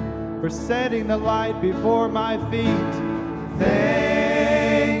 Oh, for setting the light before my feet.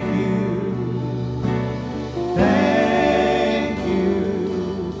 Thank you. Thank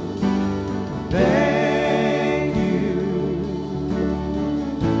you. Thank you.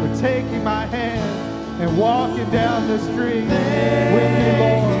 For taking my hand and walking down the street with me,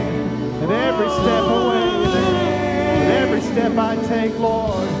 Lord. And every step away, and every step I take,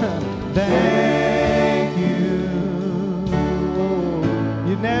 Lord. Thank you. Oh,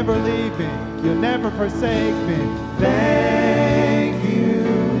 you never leave me. You'll never forsake me. Thank you.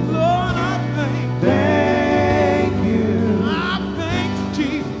 Lord, I Thank you. thank you,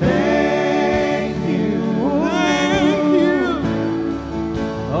 Jesus. Thank you. Thank you.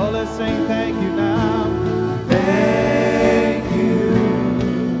 Oh, let's sing thank you now. Thank you.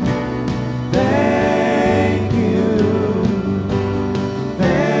 Thank you.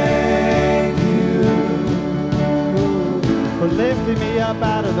 Thank you. For lifting me up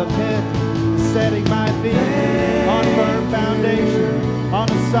out of the pit, setting my feet on firm foundation, on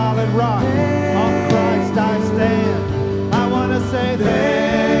a solid rock, on Christ I stand. I want to say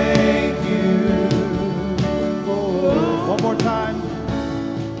thank you. Oh, one more time.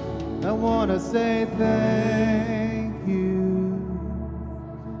 I want to say thank you.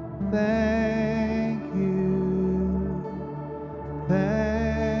 Thank you.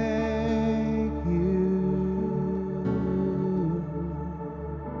 Thank you.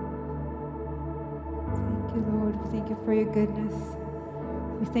 Thank you, Lord. We thank you for your goodness.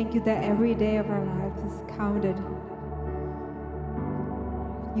 We thank you that every day of our lives is counted.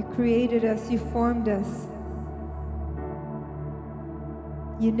 You created us, you formed us.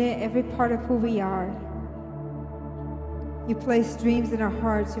 You knit every part of who we are. You place dreams in our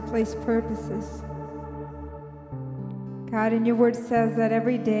hearts, you place purposes. God, and your word says that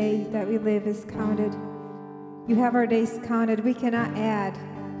every day that we live is counted. You have our days counted. We cannot add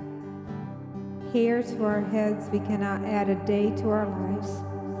hair to our heads. We cannot add a day to our lives.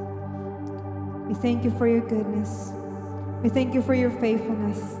 We thank you for your goodness. We thank you for your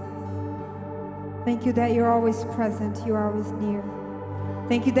faithfulness. Thank you that you're always present. You're always near.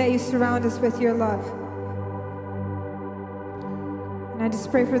 Thank you that you surround us with your love. And I just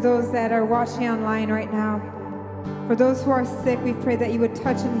pray for those that are watching online right now. For those who are sick, we pray that you would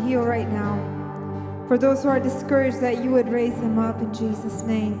touch and heal right now. For those who are discouraged, that you would raise them up in Jesus'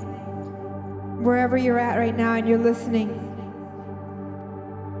 name. Wherever you're at right now and you're listening,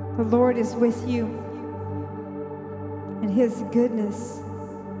 the Lord is with you. And his goodness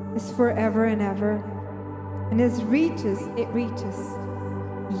is forever and ever. And it reaches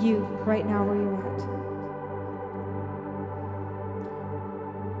you right now where you're at.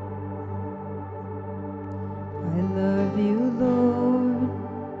 I love you, Lord,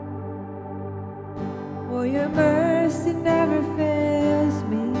 for your mercy never fails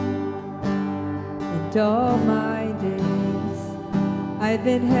me. And all my days I've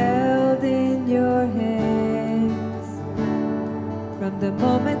been held in your hands. From the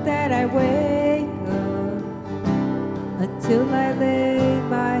moment that I wake up until I lay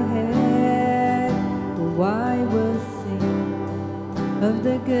my head, oh, I will sing of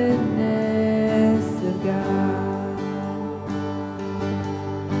the goodness of God.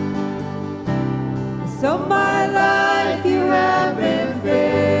 So my life you have been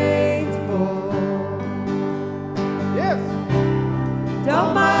faithful. Yes. And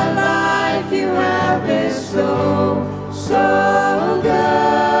all my life you have been so good.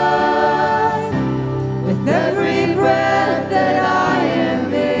 With every breath that I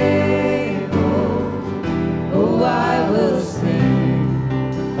am able, oh, I will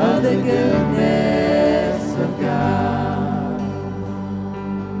sing of the goodness of God.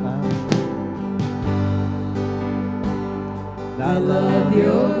 I love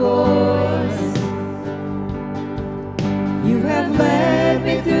your voice. You have led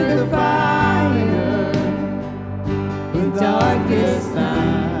me through the fire in darkest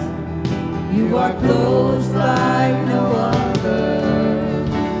night. You are close like no other.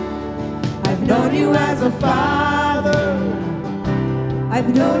 I've known you as a father. I've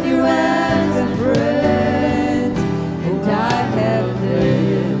known you as a friend. And I have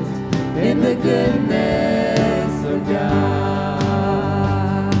lived in the goodness of God.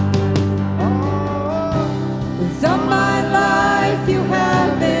 All my life you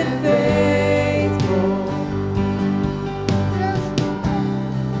have been faithful.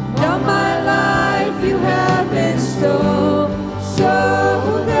 All my life you have been so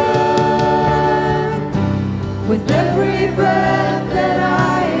good. With every breath that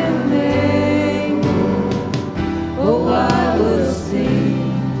I am able, oh, I will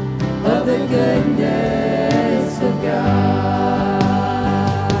sing of the goodness of God.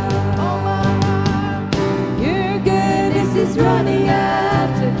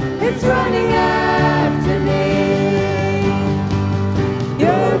 It's running after me.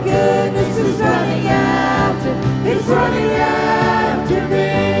 Your goodness is running after, it's running after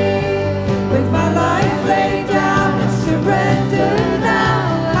me. With my life laid down and surrender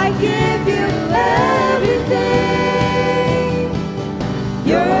now, I give you everything.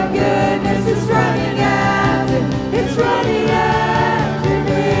 Your goodness is running after, it's running after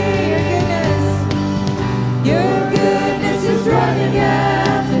me. Your goodness is running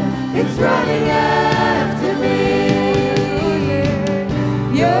after, it's running after me.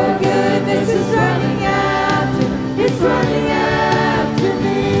 Your goodness is running after, it's running after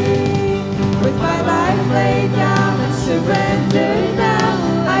me. With my life laid down and surrendered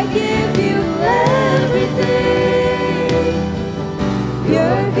now, I give you everything.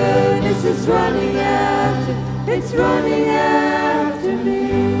 Your goodness is running after, it's running after me.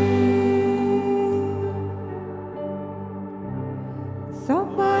 So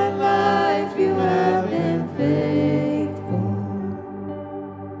my life you have been faithful.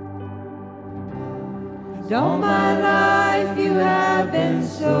 And all my life you have been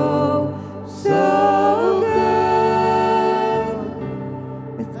so good.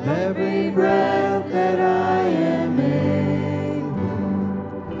 With every breath that I am able,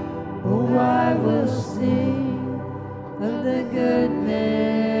 oh, I will sing of the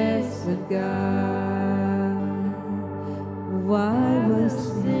goodness of God. Oh, I will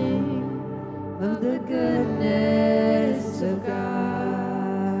sing of the goodness of God.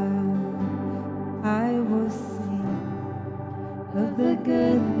 I will sing of the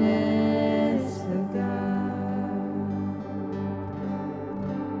goodness of God.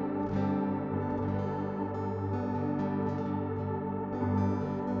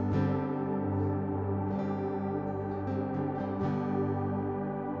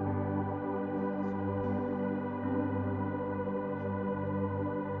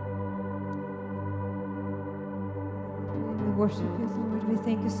 Worship you, Lord. We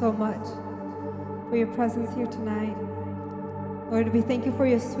thank you so much for your presence here tonight. Lord, we thank you for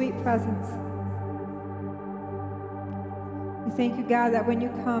your sweet presence. We thank you, God, that when you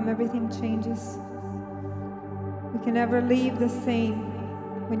come, everything changes. We can never leave the same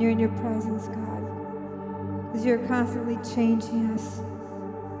when you're in your presence, God, because you're constantly changing us.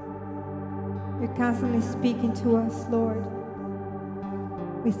 You're constantly speaking to us, Lord.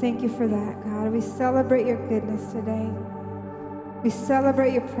 We thank you for that, God. We celebrate your goodness today. We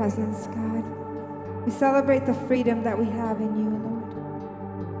celebrate your presence, God. We celebrate the freedom that we have in you, Lord.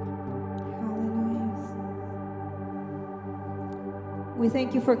 Hallelujah. We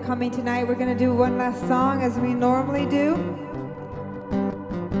thank you for coming tonight. We're going to do one last song as we normally do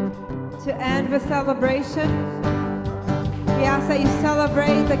to end with celebration. We ask that you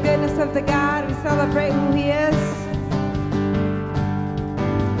celebrate the goodness of the God. We celebrate who he is.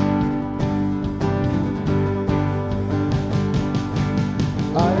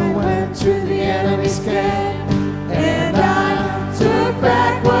 I went to the enemy's camp, and I took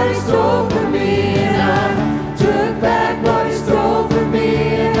back what he stole from me, and I took back what he stole from me,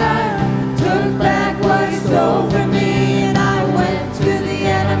 and I took back what he stole from me, and I went to the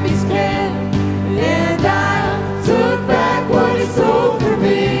enemy's camp, and I took back what he stole from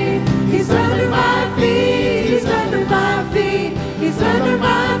me. He's under my feet, he's under my feet, he's under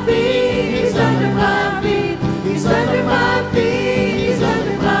my feet, he's under my feet, he's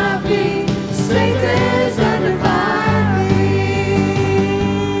under my feet. Satan is under my feet.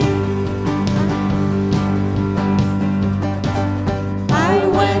 I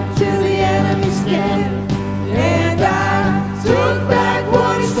went to the enemy's camp, and I took back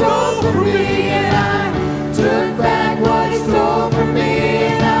what he stole from me, and I took back what he stole from me,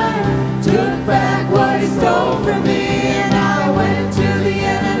 and I took back what he stole from me, and I went to the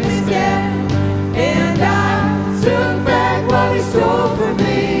enemy's camp, and I took back what he stole from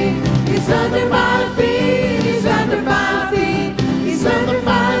me. He's under my feet, he's under my feet, he's under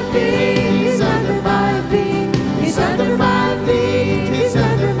my feet, he's under my feet, he's under my feet, he's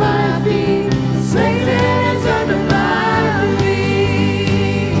under my feet. Satan is under my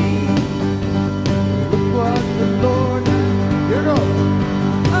feet. Look what the Lord, here we go.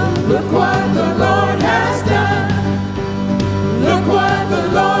 Look what the Lord has done. Look what the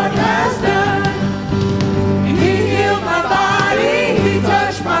Lord has done. He healed my body, he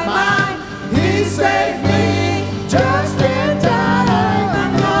touched my mind. He saved me just in time.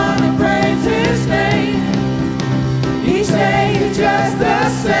 I'm gonna praise his name. Each day is just the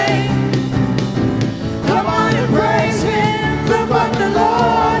same. Come on and praise him. Look what the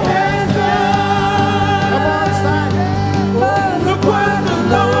Lord has done. Come on, it's time. Oh, look what the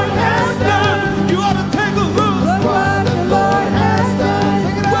Lord has done. You ought to take a look. Look what the Lord has done.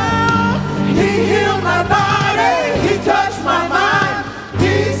 Well, he healed my body. He touched my mind.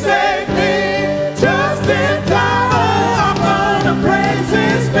 He saved me just in time. Oh, I'm gonna praise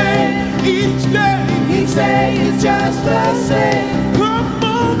his name. Each day is just the same. Come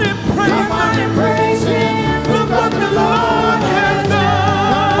on and praise him. Come on and praise him. Look what the Lord has done.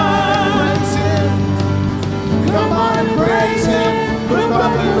 Come on and praise him. Look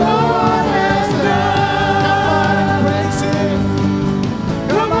what the Lord has done.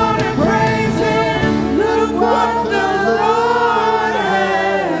 Come on and praise him. Look what the Lord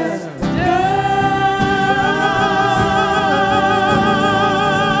has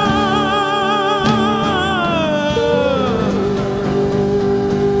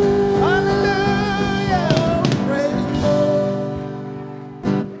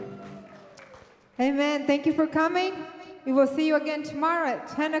Amen. Thank you for coming. We will see you again tomorrow at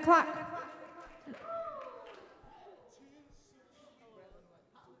 10 o'clock.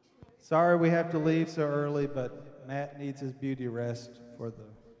 Sorry we have to leave so early, but Matt needs his beauty rest for the